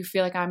when you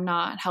feel like I'm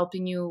not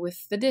helping you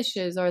with the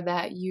dishes, or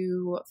that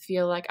you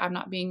feel like I'm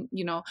not being,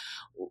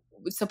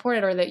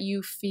 supported, or that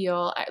you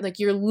feel like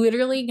you're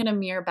literally going to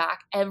mirror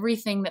back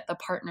everything that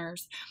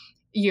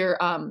your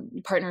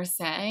partner's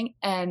saying.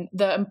 And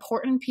the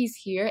important piece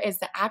here is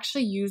to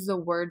actually use the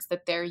words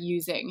that they're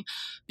using,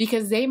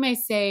 because they may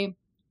say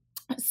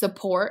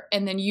support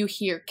and then you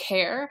hear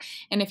care.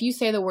 And if you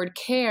say the word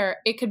care,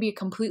 it could be a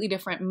completely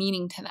different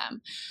meaning to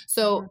them.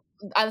 So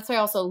that's why I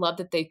also love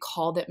that they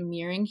called it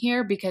mirroring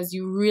here, because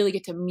you really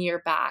get to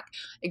mirror back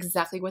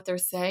exactly what they're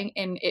saying.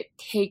 And it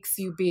takes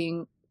you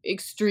being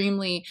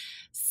extremely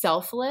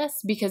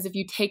selfless, because if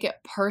you take it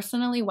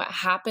personally, what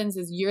happens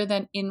is you're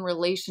then in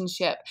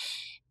relationship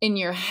in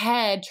your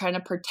head trying to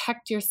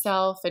protect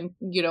yourself and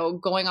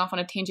going off on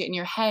a tangent in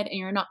your head, and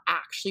you're not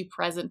actually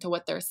present to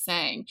what they're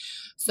saying.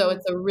 So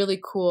it's a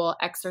really cool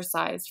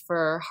exercise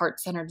for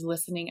heart-centered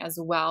listening as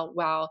well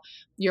while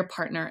your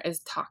partner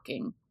is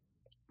talking.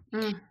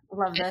 I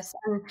love this.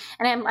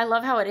 And I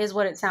love how it is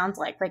what it sounds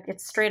like. Like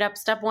it's straight up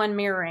step 1,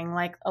 mirroring,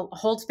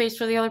 hold space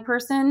for the other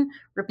person,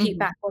 repeat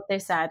back what they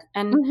said.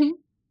 And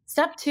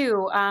step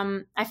 2,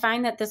 I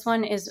find that this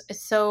one is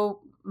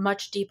so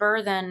much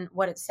deeper than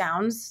what it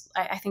sounds.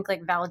 I think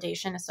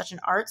validation is such an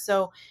art.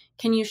 So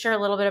can you share a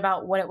little bit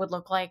about what it would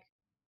look like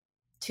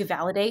to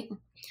validate?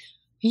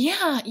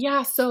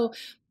 Yeah. So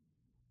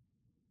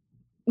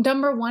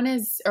number one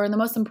is, or the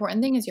most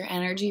important thing is your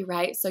energy,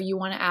 right? So you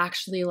want to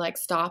actually like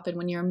stop, and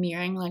when you're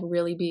mirroring, like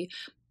really be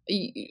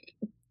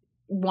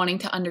wanting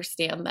to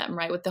understand them,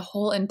 right? With the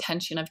whole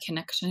intention of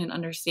connection and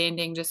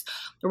understanding just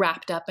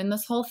wrapped up in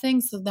this whole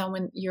thing. So then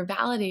when you're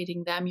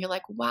validating them, you're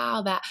like,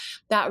 wow,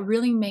 that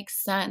really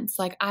makes sense.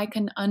 Like I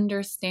can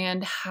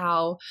understand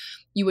how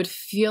you would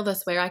feel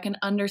this way, or I can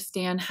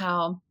understand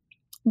how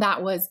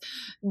that was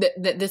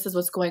that this is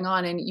what's going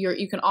on. And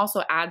you can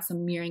also add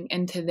some mirroring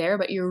into there,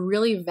 but you're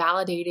really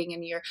validating,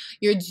 and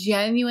you're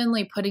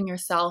genuinely putting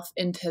yourself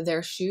into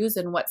their shoes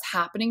and what's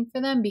happening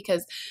for them,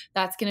 because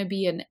that's going to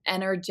be an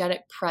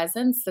energetic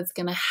presence that's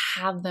going to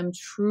have them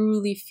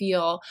truly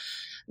feel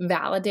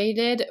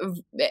validated.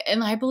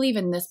 And I believe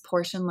in this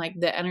portion, like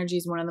the energy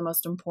is one of the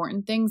most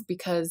important things,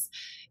 because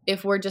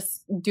if we're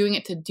just doing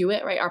it to do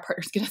it, right, our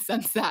partner's going to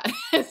sense that,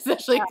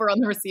 especially if we're on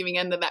the receiving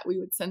end of that, we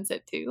would sense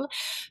it too.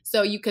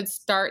 So you could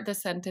start the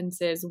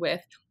sentences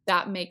with,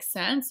 that makes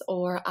sense,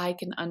 or I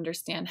can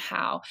understand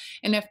how.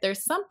 And if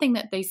there's something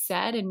that they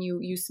said and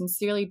you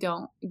sincerely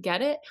don't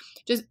get it,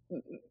 just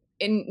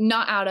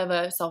not out of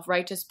a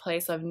self-righteous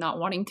place of not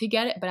wanting to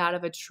get it, but out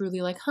of a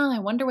truly like, I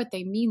wonder what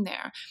they mean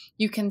there.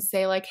 You can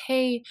say like,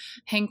 hey,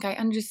 Hank, I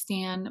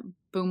understand,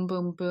 boom,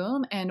 boom,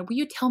 boom. And will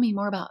you tell me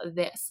more about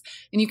this?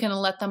 And you can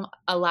let them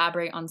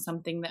elaborate on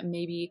something that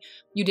maybe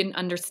you didn't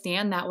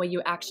understand. That way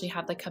you actually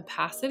have the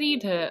capacity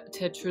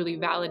to truly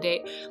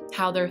validate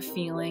how they're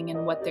feeling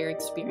and what they're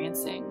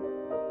experiencing.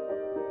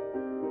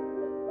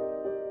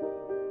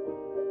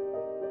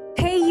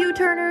 Hey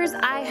U-Turners,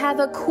 I have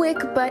a quick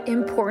but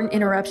important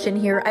interruption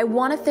here. I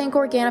want to thank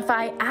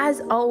Organifi,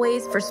 as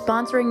always, for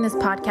sponsoring this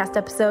podcast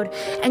episode,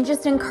 and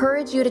just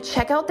encourage you to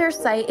check out their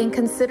site and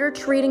consider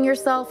treating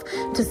yourself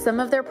to some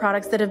of their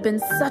products that have been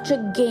such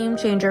a game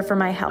changer for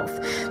my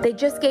health. They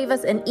just gave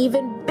us an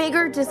even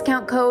bigger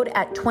discount code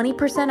at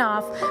 20%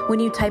 off when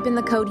you type in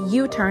the code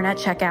U-Turn at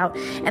checkout,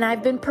 and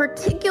I've been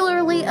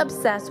particularly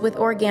obsessed with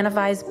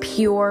Organifi's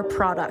Pure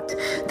product.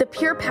 The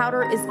Pure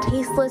powder is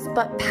tasteless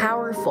but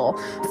powerful,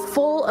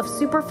 full of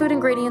superfood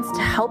ingredients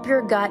to help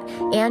your gut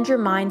and your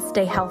mind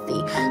stay healthy,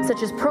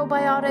 such as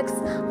probiotics,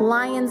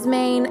 lion's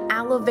mane,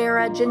 aloe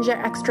vera, ginger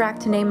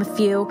extract, to name a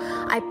few.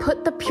 I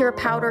put the Pure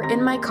powder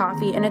in my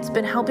coffee, and it's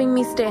been helping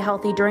me stay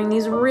healthy during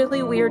these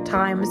really weird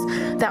times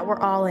that we're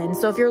all in.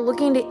 So if you're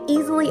looking to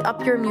easily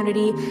up your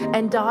immunity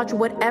and dodge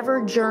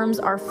whatever germs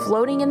are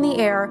floating in the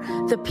air,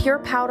 the Pure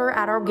powder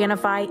at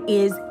Organifi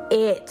is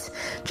it.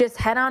 Just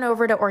head on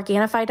over to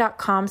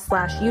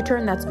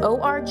Organifi.com/U-Turn. That's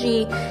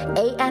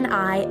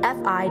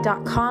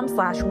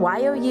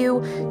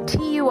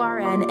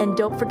ORGANIFI.com/YOUTURN. And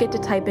don't forget to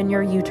type in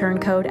your U-Turn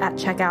code at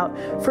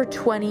checkout for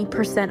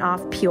 20%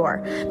 off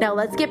Pure. Now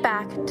let's get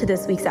back to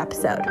this week's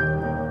episode.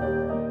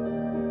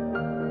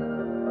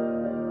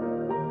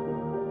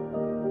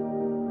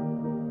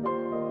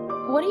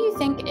 What do you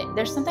think?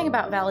 There's something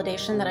about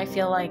validation that I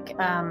feel like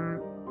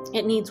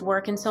it needs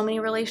work in so many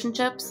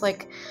relationships.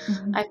 Like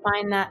I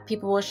find that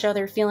people will show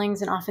their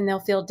feelings and often they'll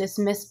feel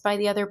dismissed by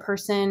the other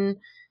person.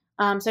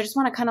 So I just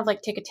want to kind of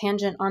like take a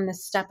tangent on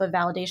this step of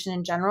validation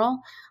in general.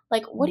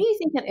 Like, what do you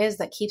think it is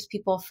that keeps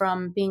people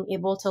from being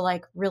able to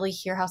like really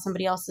hear how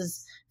somebody else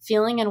is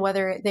feeling, and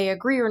whether they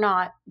agree or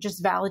not,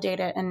 just validate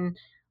it and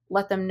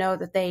let them know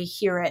that they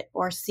hear it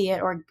or see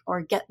it or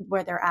get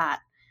where they're at?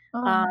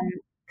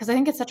 Because I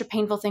think it's such a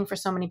painful thing for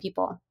so many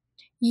people.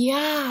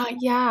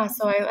 Yeah.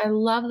 So I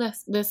love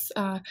this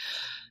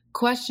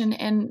question,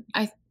 and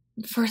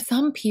for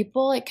some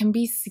people it can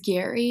be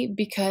scary,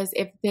 because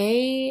if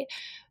they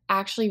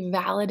actually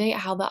validate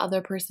how the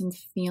other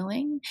person's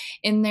feeling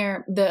in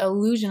the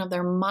illusion of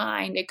their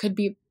mind, it could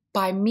be,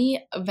 by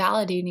me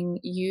validating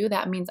you,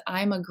 that means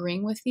I'm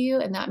agreeing with you,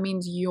 and that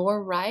means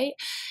you're right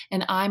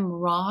and I'm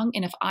wrong.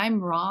 And if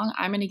I'm wrong,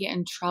 I'm going to get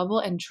in trouble,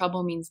 and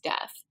trouble means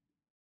death.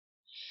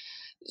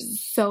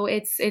 So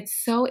it's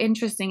so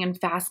interesting and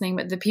fascinating.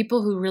 But the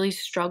people who really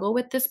struggle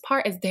with this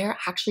part is they're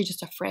actually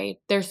just afraid.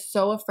 They're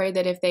so afraid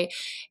that if they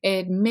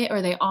admit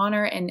or they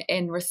honor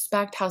and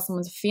respect how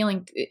someone's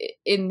feeling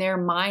in their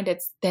mind,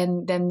 it's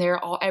then they're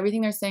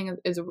everything they're saying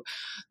is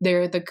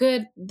they're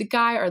the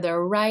guy, or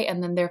they're right,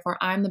 and then therefore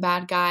I'm the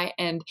bad guy,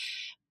 and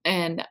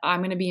I'm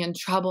going to be in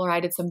trouble, or I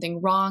did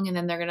something wrong, and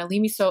then they're going to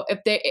leave me. So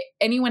if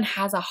anyone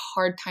has a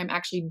hard time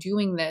actually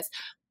doing this,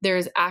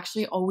 there's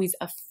actually always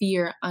a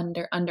fear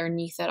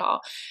underneath it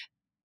all.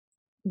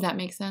 Does that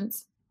make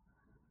sense?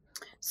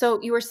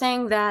 So you were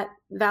saying that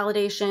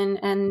validation,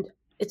 and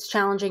it's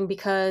challenging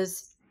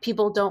because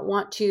people don't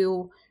want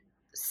to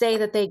say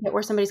that they get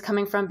where somebody's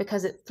coming from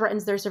because it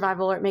threatens their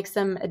survival, or it makes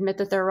them admit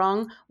that they're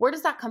wrong. Where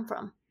does that come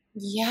from?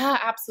 Yeah,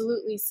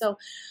 absolutely. So,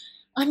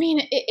 I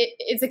mean,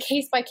 it's a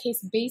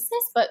case-by-case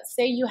basis, but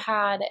say you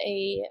had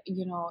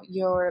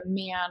your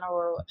man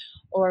or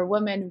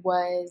woman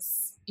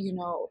was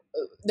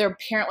their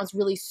parent was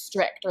really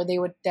strict, or they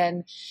would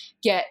then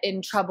get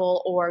in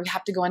trouble or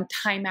have to go on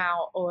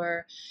timeout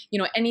or,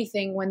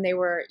 anything when they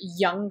were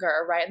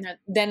younger, right? And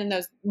then in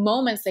those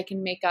moments, they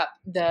can make up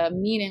the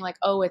meaning like,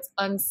 oh, it's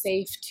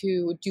unsafe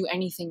to do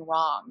anything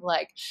wrong.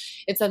 Like,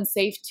 it's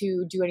unsafe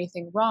to do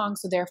anything wrong.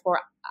 So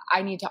therefore,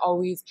 I need to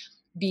always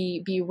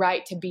be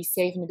right, to be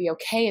safe and to be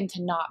okay and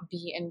to not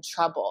be in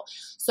trouble.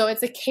 So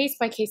it's a case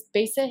by case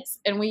basis.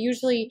 And we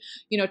usually,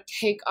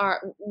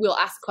 we'll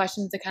ask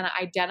questions to kind of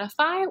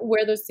identify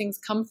where those things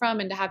come from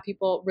and to have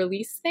people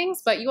release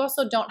things. But you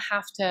also don't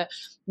have to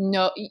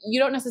know, you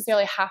don't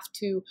necessarily have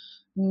to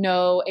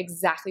know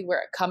exactly where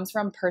it comes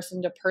from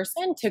person to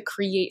person to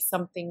create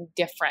something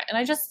different. And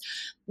I just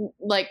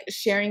like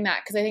sharing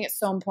that because I think it's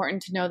so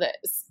important to know that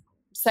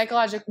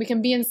we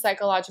can be in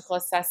psychological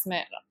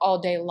assessment all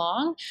day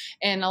long.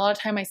 And a lot of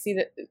time I see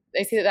that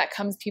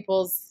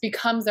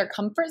becomes their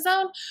comfort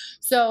zone.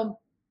 So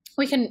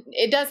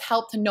it does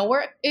help to know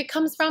where it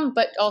comes from,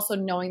 but also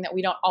knowing that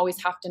we don't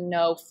always have to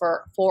know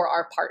for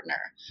our partner.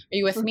 Are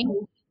you with me?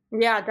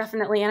 Yeah,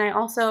 definitely. And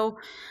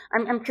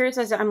I'm curious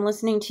as I'm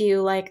listening to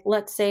you, like,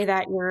 let's say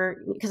that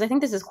because I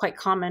think this is quite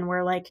common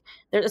where like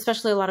there's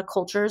especially a lot of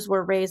cultures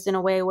were raised in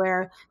a way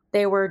where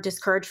they were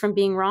discouraged from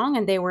being wrong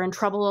and they were in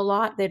trouble a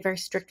lot. They had very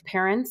strict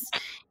parents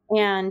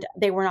and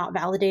they were not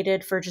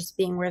validated for just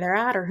being where they're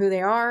at or who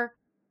they are.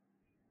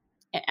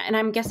 And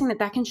I'm guessing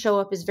that can show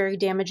up as very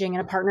damaging in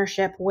a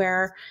partnership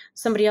where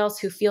somebody else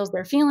who feels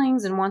their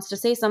feelings and wants to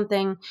say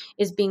something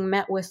is being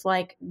met with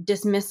like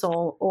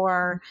dismissal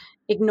or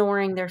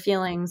ignoring their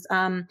feelings.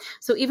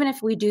 So even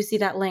if we do see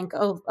that link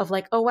of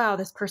like, oh, wow,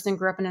 this person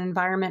grew up in an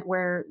environment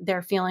where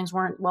their feelings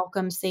weren't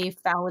welcome, safe,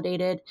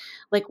 validated,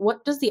 like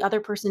what does the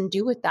other person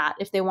do with that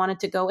if they wanted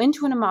to go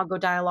into an imago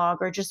dialogue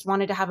or just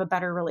wanted to have a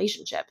better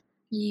relationship?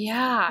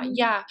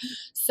 Yeah.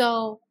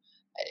 So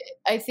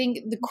I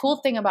think the cool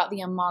thing about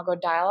the imago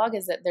dialogue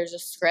is that there's a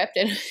script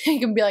and you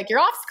can be like, you're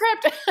off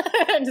script.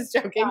 I'm just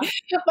joking.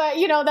 Yeah. But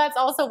that's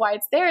also why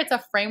it's there. It's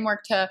a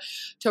framework to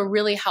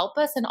really help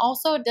us. And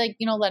also like,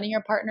 letting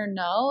your partner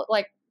know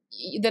like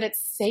that it's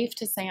safe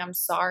to say, I'm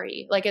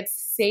sorry. Like it's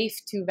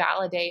safe to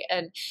validate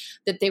and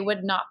that they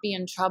would not be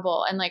in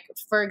trouble. And like,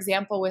 for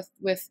example,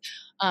 with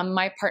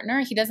my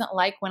partner, he doesn't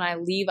like when I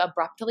leave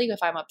abruptly if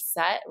I'm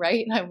upset,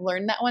 right? And I've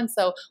learned that one.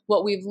 So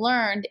what we've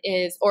learned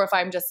is, or if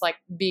I'm just like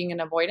being an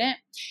avoidant,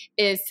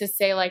 is to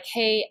say like,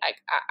 hey,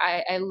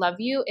 I love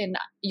you and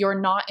you're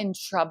not in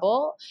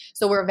trouble.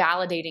 So we're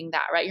validating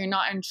that, right? You're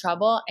not in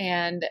trouble.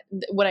 And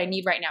what I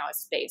need right now is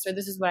space, or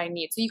this is what I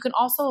need. So you can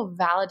also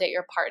validate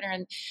your partner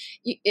and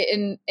you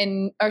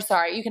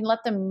can let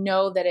them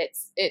know that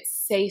it's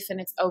safe and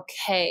it's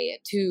okay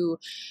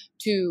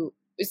to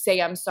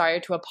say I'm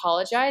sorry, to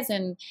apologize.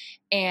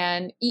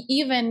 And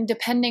even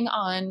depending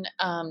on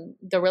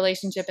the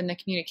relationship and the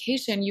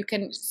communication, you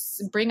can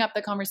bring up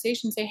the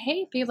conversation, say,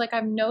 hey, babe, like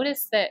I've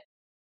noticed that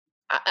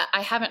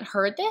I haven't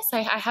heard this.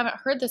 I haven't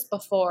heard this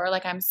before.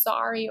 Like, I'm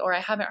sorry, or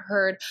I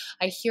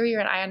hear you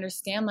and I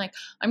understand. Like,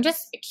 I'm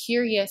just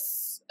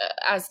curious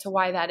as to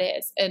why that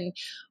is. And,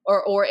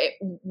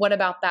 what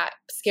about that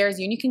scares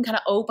you? And you can kind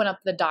of open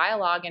up the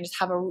dialogue and just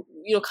have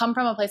come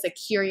from a place of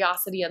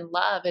curiosity and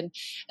love and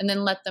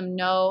then let them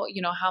know,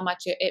 how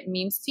much it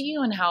means to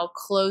you and how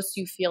close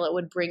you feel it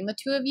would bring the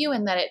two of you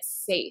and that it's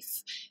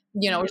safe.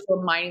 Just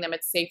reminding them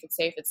it's safe, it's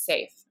safe, it's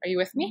safe. Are you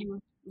with me?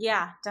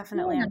 Yeah,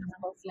 definitely. I'm just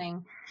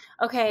listening.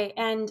 Okay.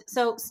 And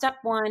so step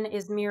 1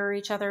 is mirror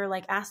each other,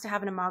 like ask to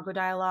have an imago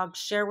dialogue,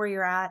 share where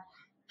you're at,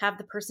 have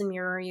the person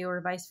mirror you or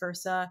vice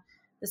versa.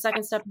 The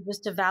second step is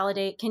just to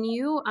validate. Can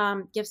you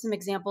give some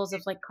examples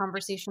of like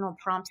conversational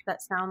prompts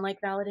that sound like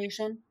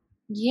validation?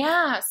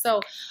 Yeah. So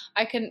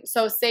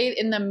say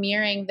in the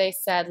mirroring, they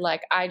said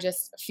like, I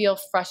just feel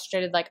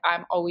frustrated. Like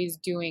I'm always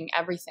doing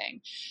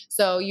everything.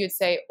 So you'd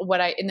say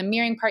in the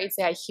mirroring part, you'd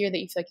say, I hear that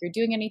you feel like you're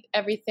doing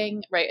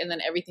everything. Right. And then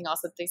everything else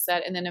that they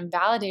said. And then in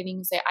validating,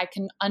 you say, I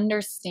can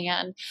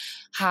understand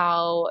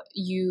how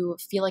you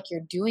feel like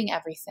you're doing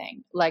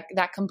everything. Like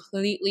that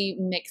completely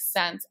makes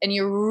sense. And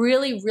you're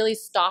really, really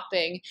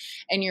stopping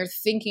and you're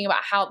thinking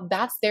about how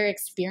that's their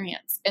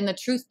experience. And the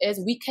truth is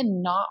we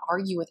cannot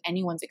argue with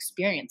anyone's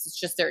experience.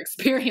 It's just their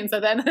experience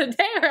at the end of the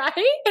day, right?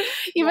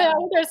 Even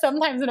though there's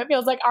sometimes when it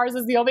feels like ours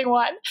is the only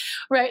one,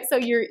 right? So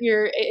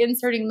you're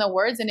inserting the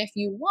words, and if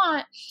you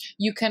want,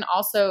 you can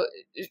also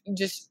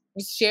just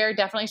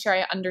definitely share.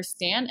 I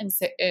understand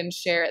and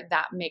share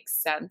that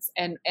makes sense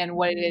and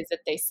what it is that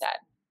they said.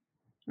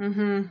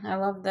 Mm-hmm. I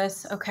love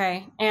this.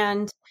 Okay,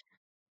 and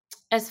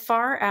as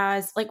far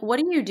as like, what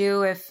do you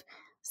do if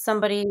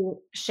somebody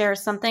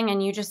shares something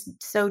and you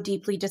just so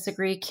deeply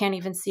disagree, can't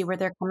even see where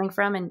they're coming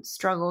from and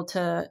struggle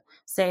to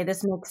say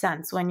this makes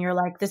sense when you're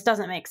like, this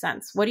doesn't make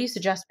sense? What do you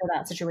suggest for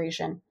that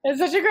situation? It's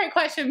such a great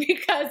question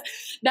because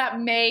that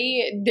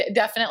may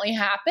definitely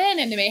happen,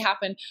 and it may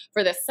happen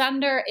for the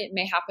sender. It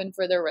may happen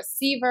for the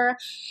receiver.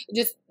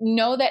 Just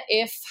know that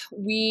if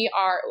we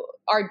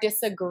are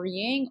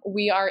disagreeing,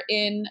 we are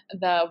in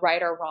the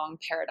right or wrong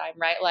paradigm,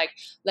 right?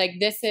 Like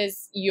this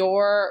is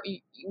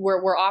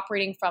we're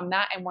operating from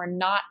that, and we're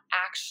not not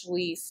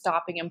actually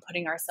stopping and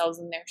putting ourselves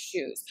in their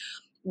shoes,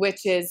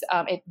 which is,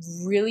 it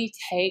really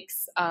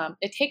takes,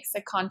 it takes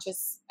a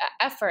conscious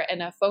effort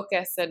and a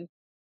focus and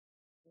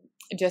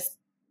just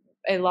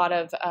a lot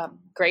of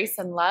grace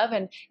and love.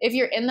 And if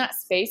you're in that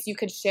space, you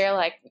could share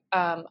like,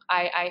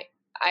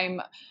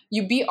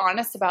 you be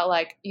honest about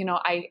like,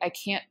 I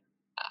can't,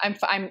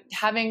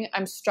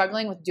 I'm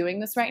struggling with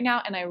doing this right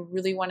now, and I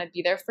really want to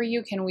be there for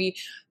you. Can we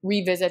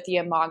revisit the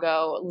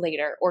Imago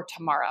later or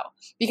tomorrow?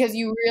 Because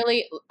you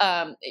really,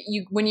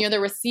 when you're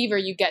the receiver,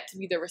 you get to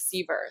be the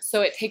receiver.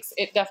 So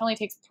it definitely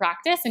takes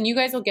practice, and you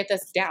guys will get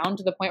this down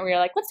to the point where you're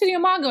like, let's do the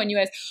Imago, and you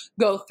guys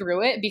go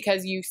through it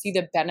because you see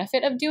the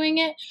benefit of doing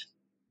it.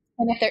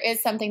 And if there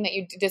is something that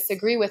you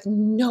disagree with,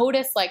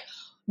 notice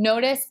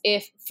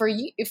if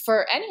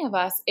for any of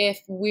us,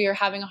 if we're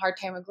having a hard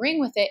time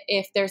agreeing with it,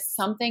 if there's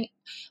something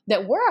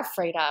that we're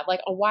afraid of, like,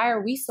 why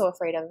are we so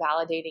afraid of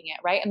validating it?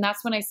 Right. And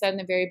that's when I said in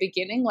the very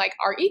beginning, like,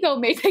 our ego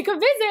may take a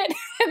visit,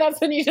 and that's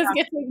when you just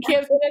get to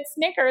give it at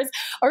Snickers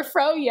or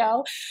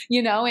Froyo,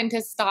 and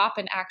to stop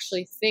and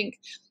actually think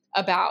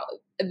about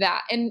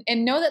that and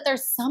know that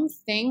there's some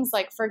things,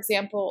 like, for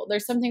example,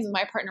 there's some things with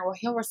my partner where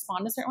he'll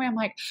respond a certain way. I'm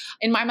like,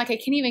 I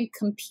can't even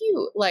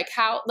compute like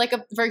how, like,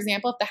 for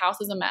example, if the house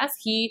is a mess,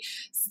 he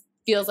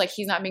feels like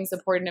he's not being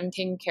supported and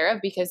taken care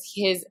of because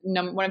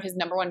one of his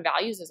number one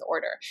values is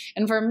order.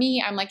 And for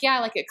me, I'm like, yeah, I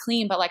like it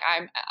clean, but like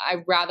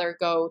I'd rather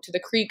go to the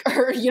creek,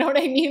 or you know what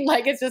I mean?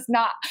 Like, it's just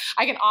not,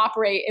 I can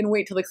operate and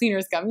wait till the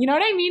cleaners come. You know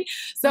what I mean?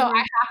 So I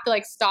have to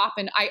like stop.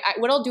 And I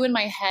what I'll do in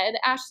my head,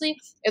 Ashley,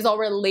 is I'll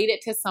relate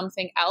it to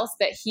something else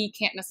that he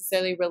can't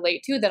necessarily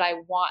relate to, that I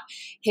want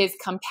his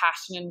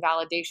compassion and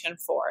validation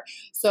for.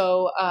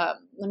 So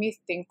let me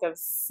think of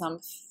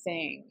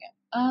something.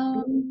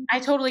 I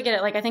totally get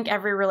it. Like, I think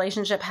every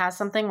relationship has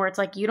something where it's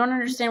like, you don't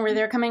understand where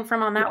they're coming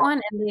from on that one,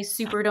 and they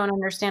super don't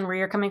understand where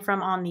you're coming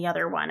from on the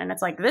other one. And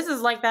it's like, this is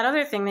like that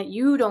other thing that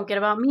you don't get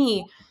about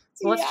me.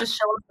 So let's just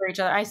show up for each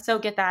other. I so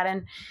get that.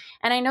 And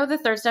I know the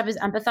third step is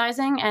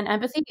empathizing, and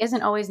empathy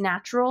isn't always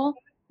natural.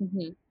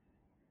 Mm-hmm.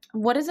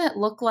 What does it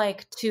look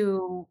like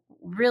to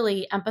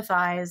really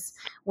empathize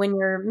when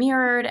you're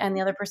mirrored and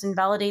the other person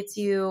validates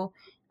you,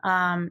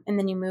 and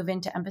then you move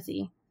into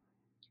empathy?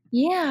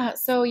 Yeah.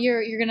 So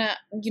you're going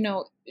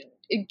to,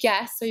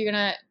 guess, so you're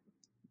going to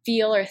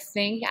feel or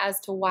think as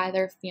to why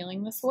they're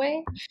feeling this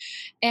way.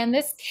 And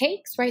this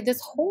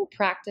whole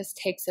practice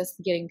takes us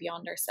getting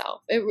beyond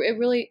ourselves. It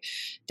really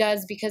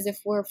does, because if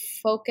we're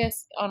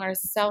focused on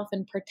ourselves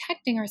and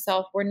protecting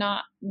ourselves, we're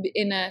not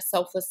in a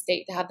selfless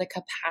state to have the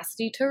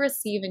capacity to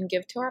receive and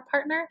give to our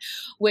partner,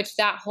 which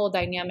that whole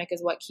dynamic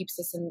is what keeps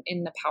us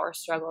in the power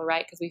struggle,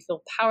 right? Because we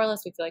feel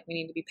powerless. We feel like we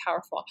need to be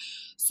powerful.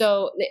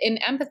 So in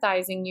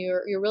empathizing,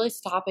 you're really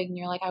stopping, and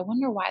you're like, I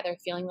wonder why they're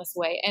feeling this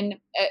way. And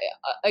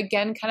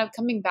again, kind of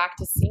coming back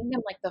to seeing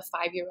them like the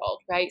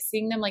 5-year-old, right?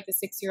 Seeing them like the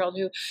 6-year-old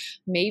who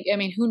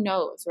maybe, who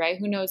knows, right?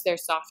 Who knows they're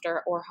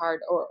softer or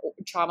hard or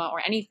trauma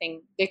or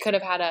anything. They could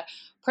have had a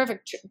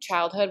perfect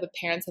childhood with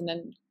parents and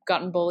then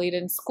gotten bullied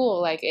in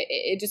school. Like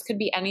it just could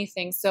be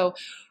anything. So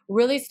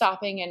really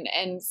stopping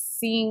and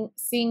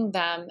seeing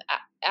them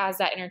as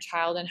that inner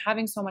child and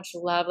having so much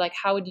love. Like,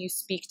 how would you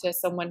speak to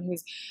someone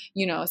who's,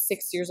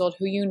 6 years old,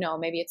 who,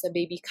 maybe it's a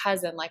baby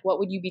cousin, like what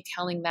would you be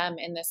telling them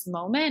in this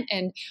moment?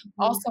 And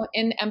also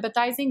in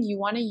empathizing, you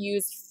want to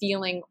use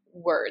feeling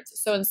words.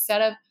 So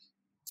instead of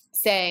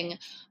saying,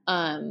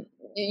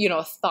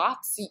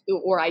 thoughts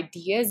or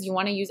ideas, you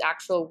want to use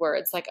actual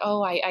words like,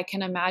 oh, I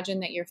can imagine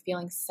that you're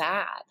feeling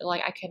sad.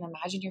 Like, I can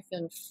imagine you're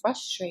feeling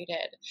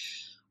frustrated,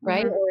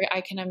 right? Or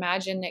I can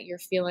imagine that you're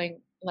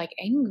feeling like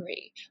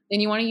angry. Then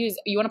you want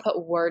to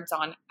put words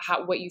on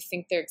what you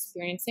think they're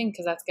experiencing,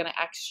 because that's going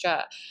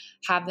to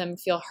have them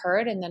feel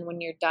heard. And then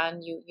when you're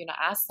done, you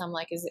ask them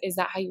like, is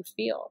that how you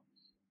feel?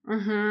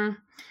 Mm-hmm.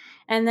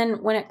 And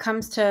then when it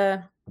comes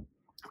to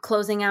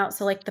closing out,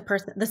 so like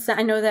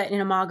I know that in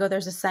Imago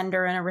there's a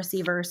sender and a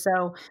receiver.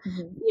 So,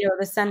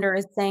 the sender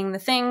is saying the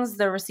things,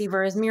 the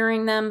receiver is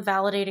mirroring them,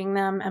 validating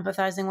them,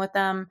 empathizing with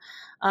them.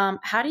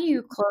 How do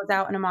you close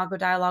out an Imago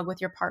dialogue with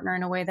your partner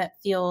in a way that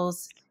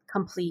feels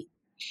complete?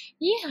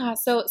 Yeah.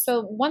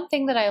 So one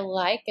thing that I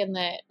like and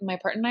that my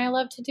partner and I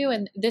love to do,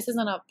 and this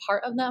isn't a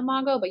part of the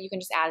Imago, but you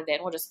can just add it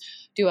in. We'll just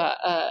do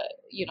a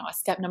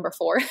step number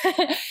 4.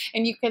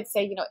 And you could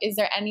say, is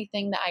there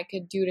anything that I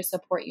could do to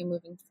support you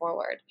moving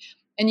forward?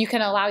 And you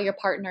can allow your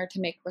partner to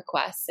make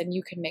requests, and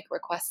you can make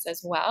requests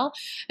as well.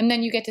 And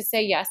then you get to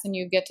say yes, and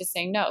you get to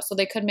say no. So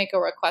they could make a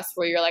request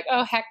where you're like,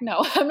 oh, heck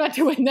no, I'm not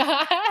doing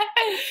that.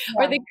 Yeah.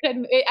 Or they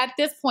could, at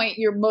this point,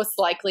 you're most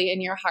likely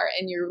in your heart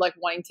and you're like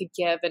wanting to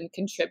give and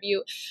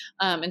contribute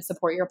and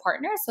support your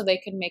partner. So they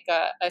can make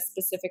a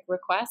specific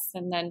request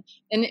and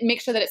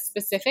make sure that it's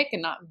specific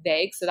and not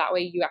vague. So that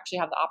way you actually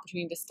have the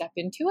opportunity to step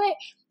into it.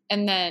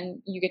 And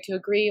then you get to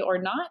agree or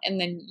not. And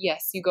then,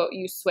 yes, you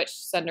switch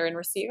sender and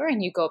receiver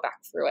and you go back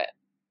through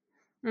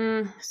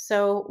it.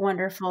 So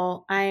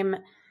wonderful. I'm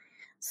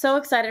so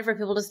excited for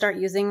people to start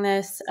using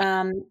this.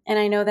 And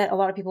I know that a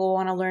lot of people will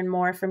want to learn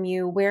more from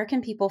you. Where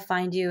can people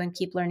find you and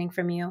keep learning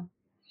from you?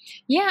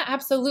 Yeah,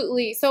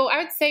 absolutely. So I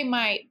would say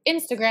my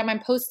Instagram, I'm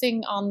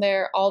posting on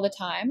there all the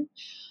time.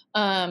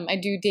 I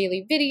do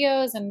daily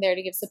videos. I'm there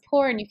to give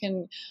support, and you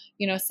can,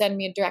 send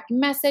me a direct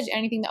message,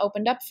 anything that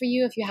opened up for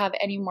you. If you have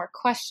any more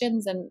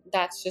questions, and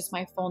that's just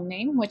my full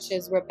name, which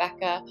is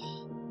Rebecca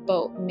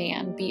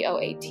Boatman,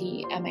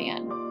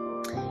 Boatman.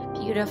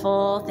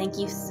 Beautiful. Thank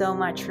you so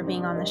much for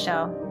being on the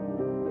show.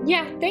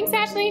 Yeah. Thanks,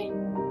 Ashley.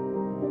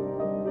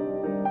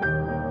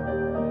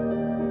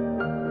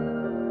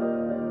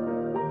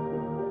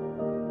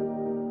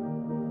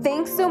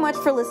 Thanks so much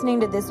for listening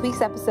to this week's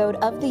episode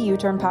of the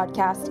U-Turn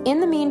podcast. In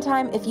the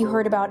meantime, if you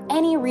heard about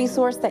any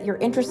resource that you're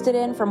interested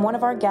in from one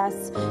of our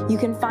guests, you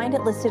can find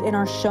it listed in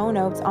our show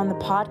notes on the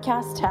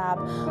podcast tab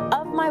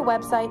of my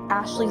website,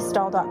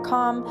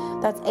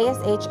 ashleystahl.com. That's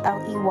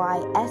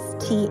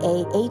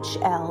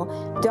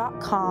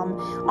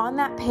AShleyStahl.com. On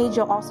that page,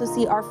 you'll also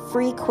see our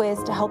free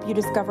quiz to help you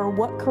discover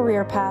what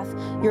career path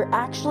you're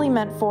actually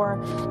meant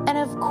for. And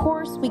of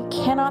course, we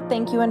cannot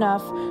thank you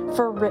enough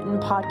for written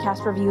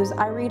podcast reviews.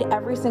 I read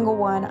every single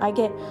one. I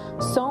get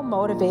so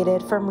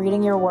motivated from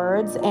reading your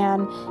words,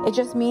 and it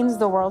just means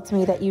the world to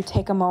me that you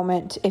take a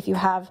moment, if you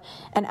have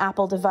an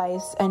Apple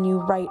device, and you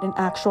write an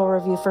actual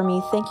review for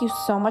me. Thank you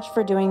so much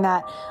for doing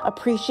that.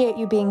 Appreciate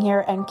you being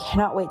here and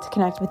cannot wait to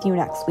connect with you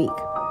next week.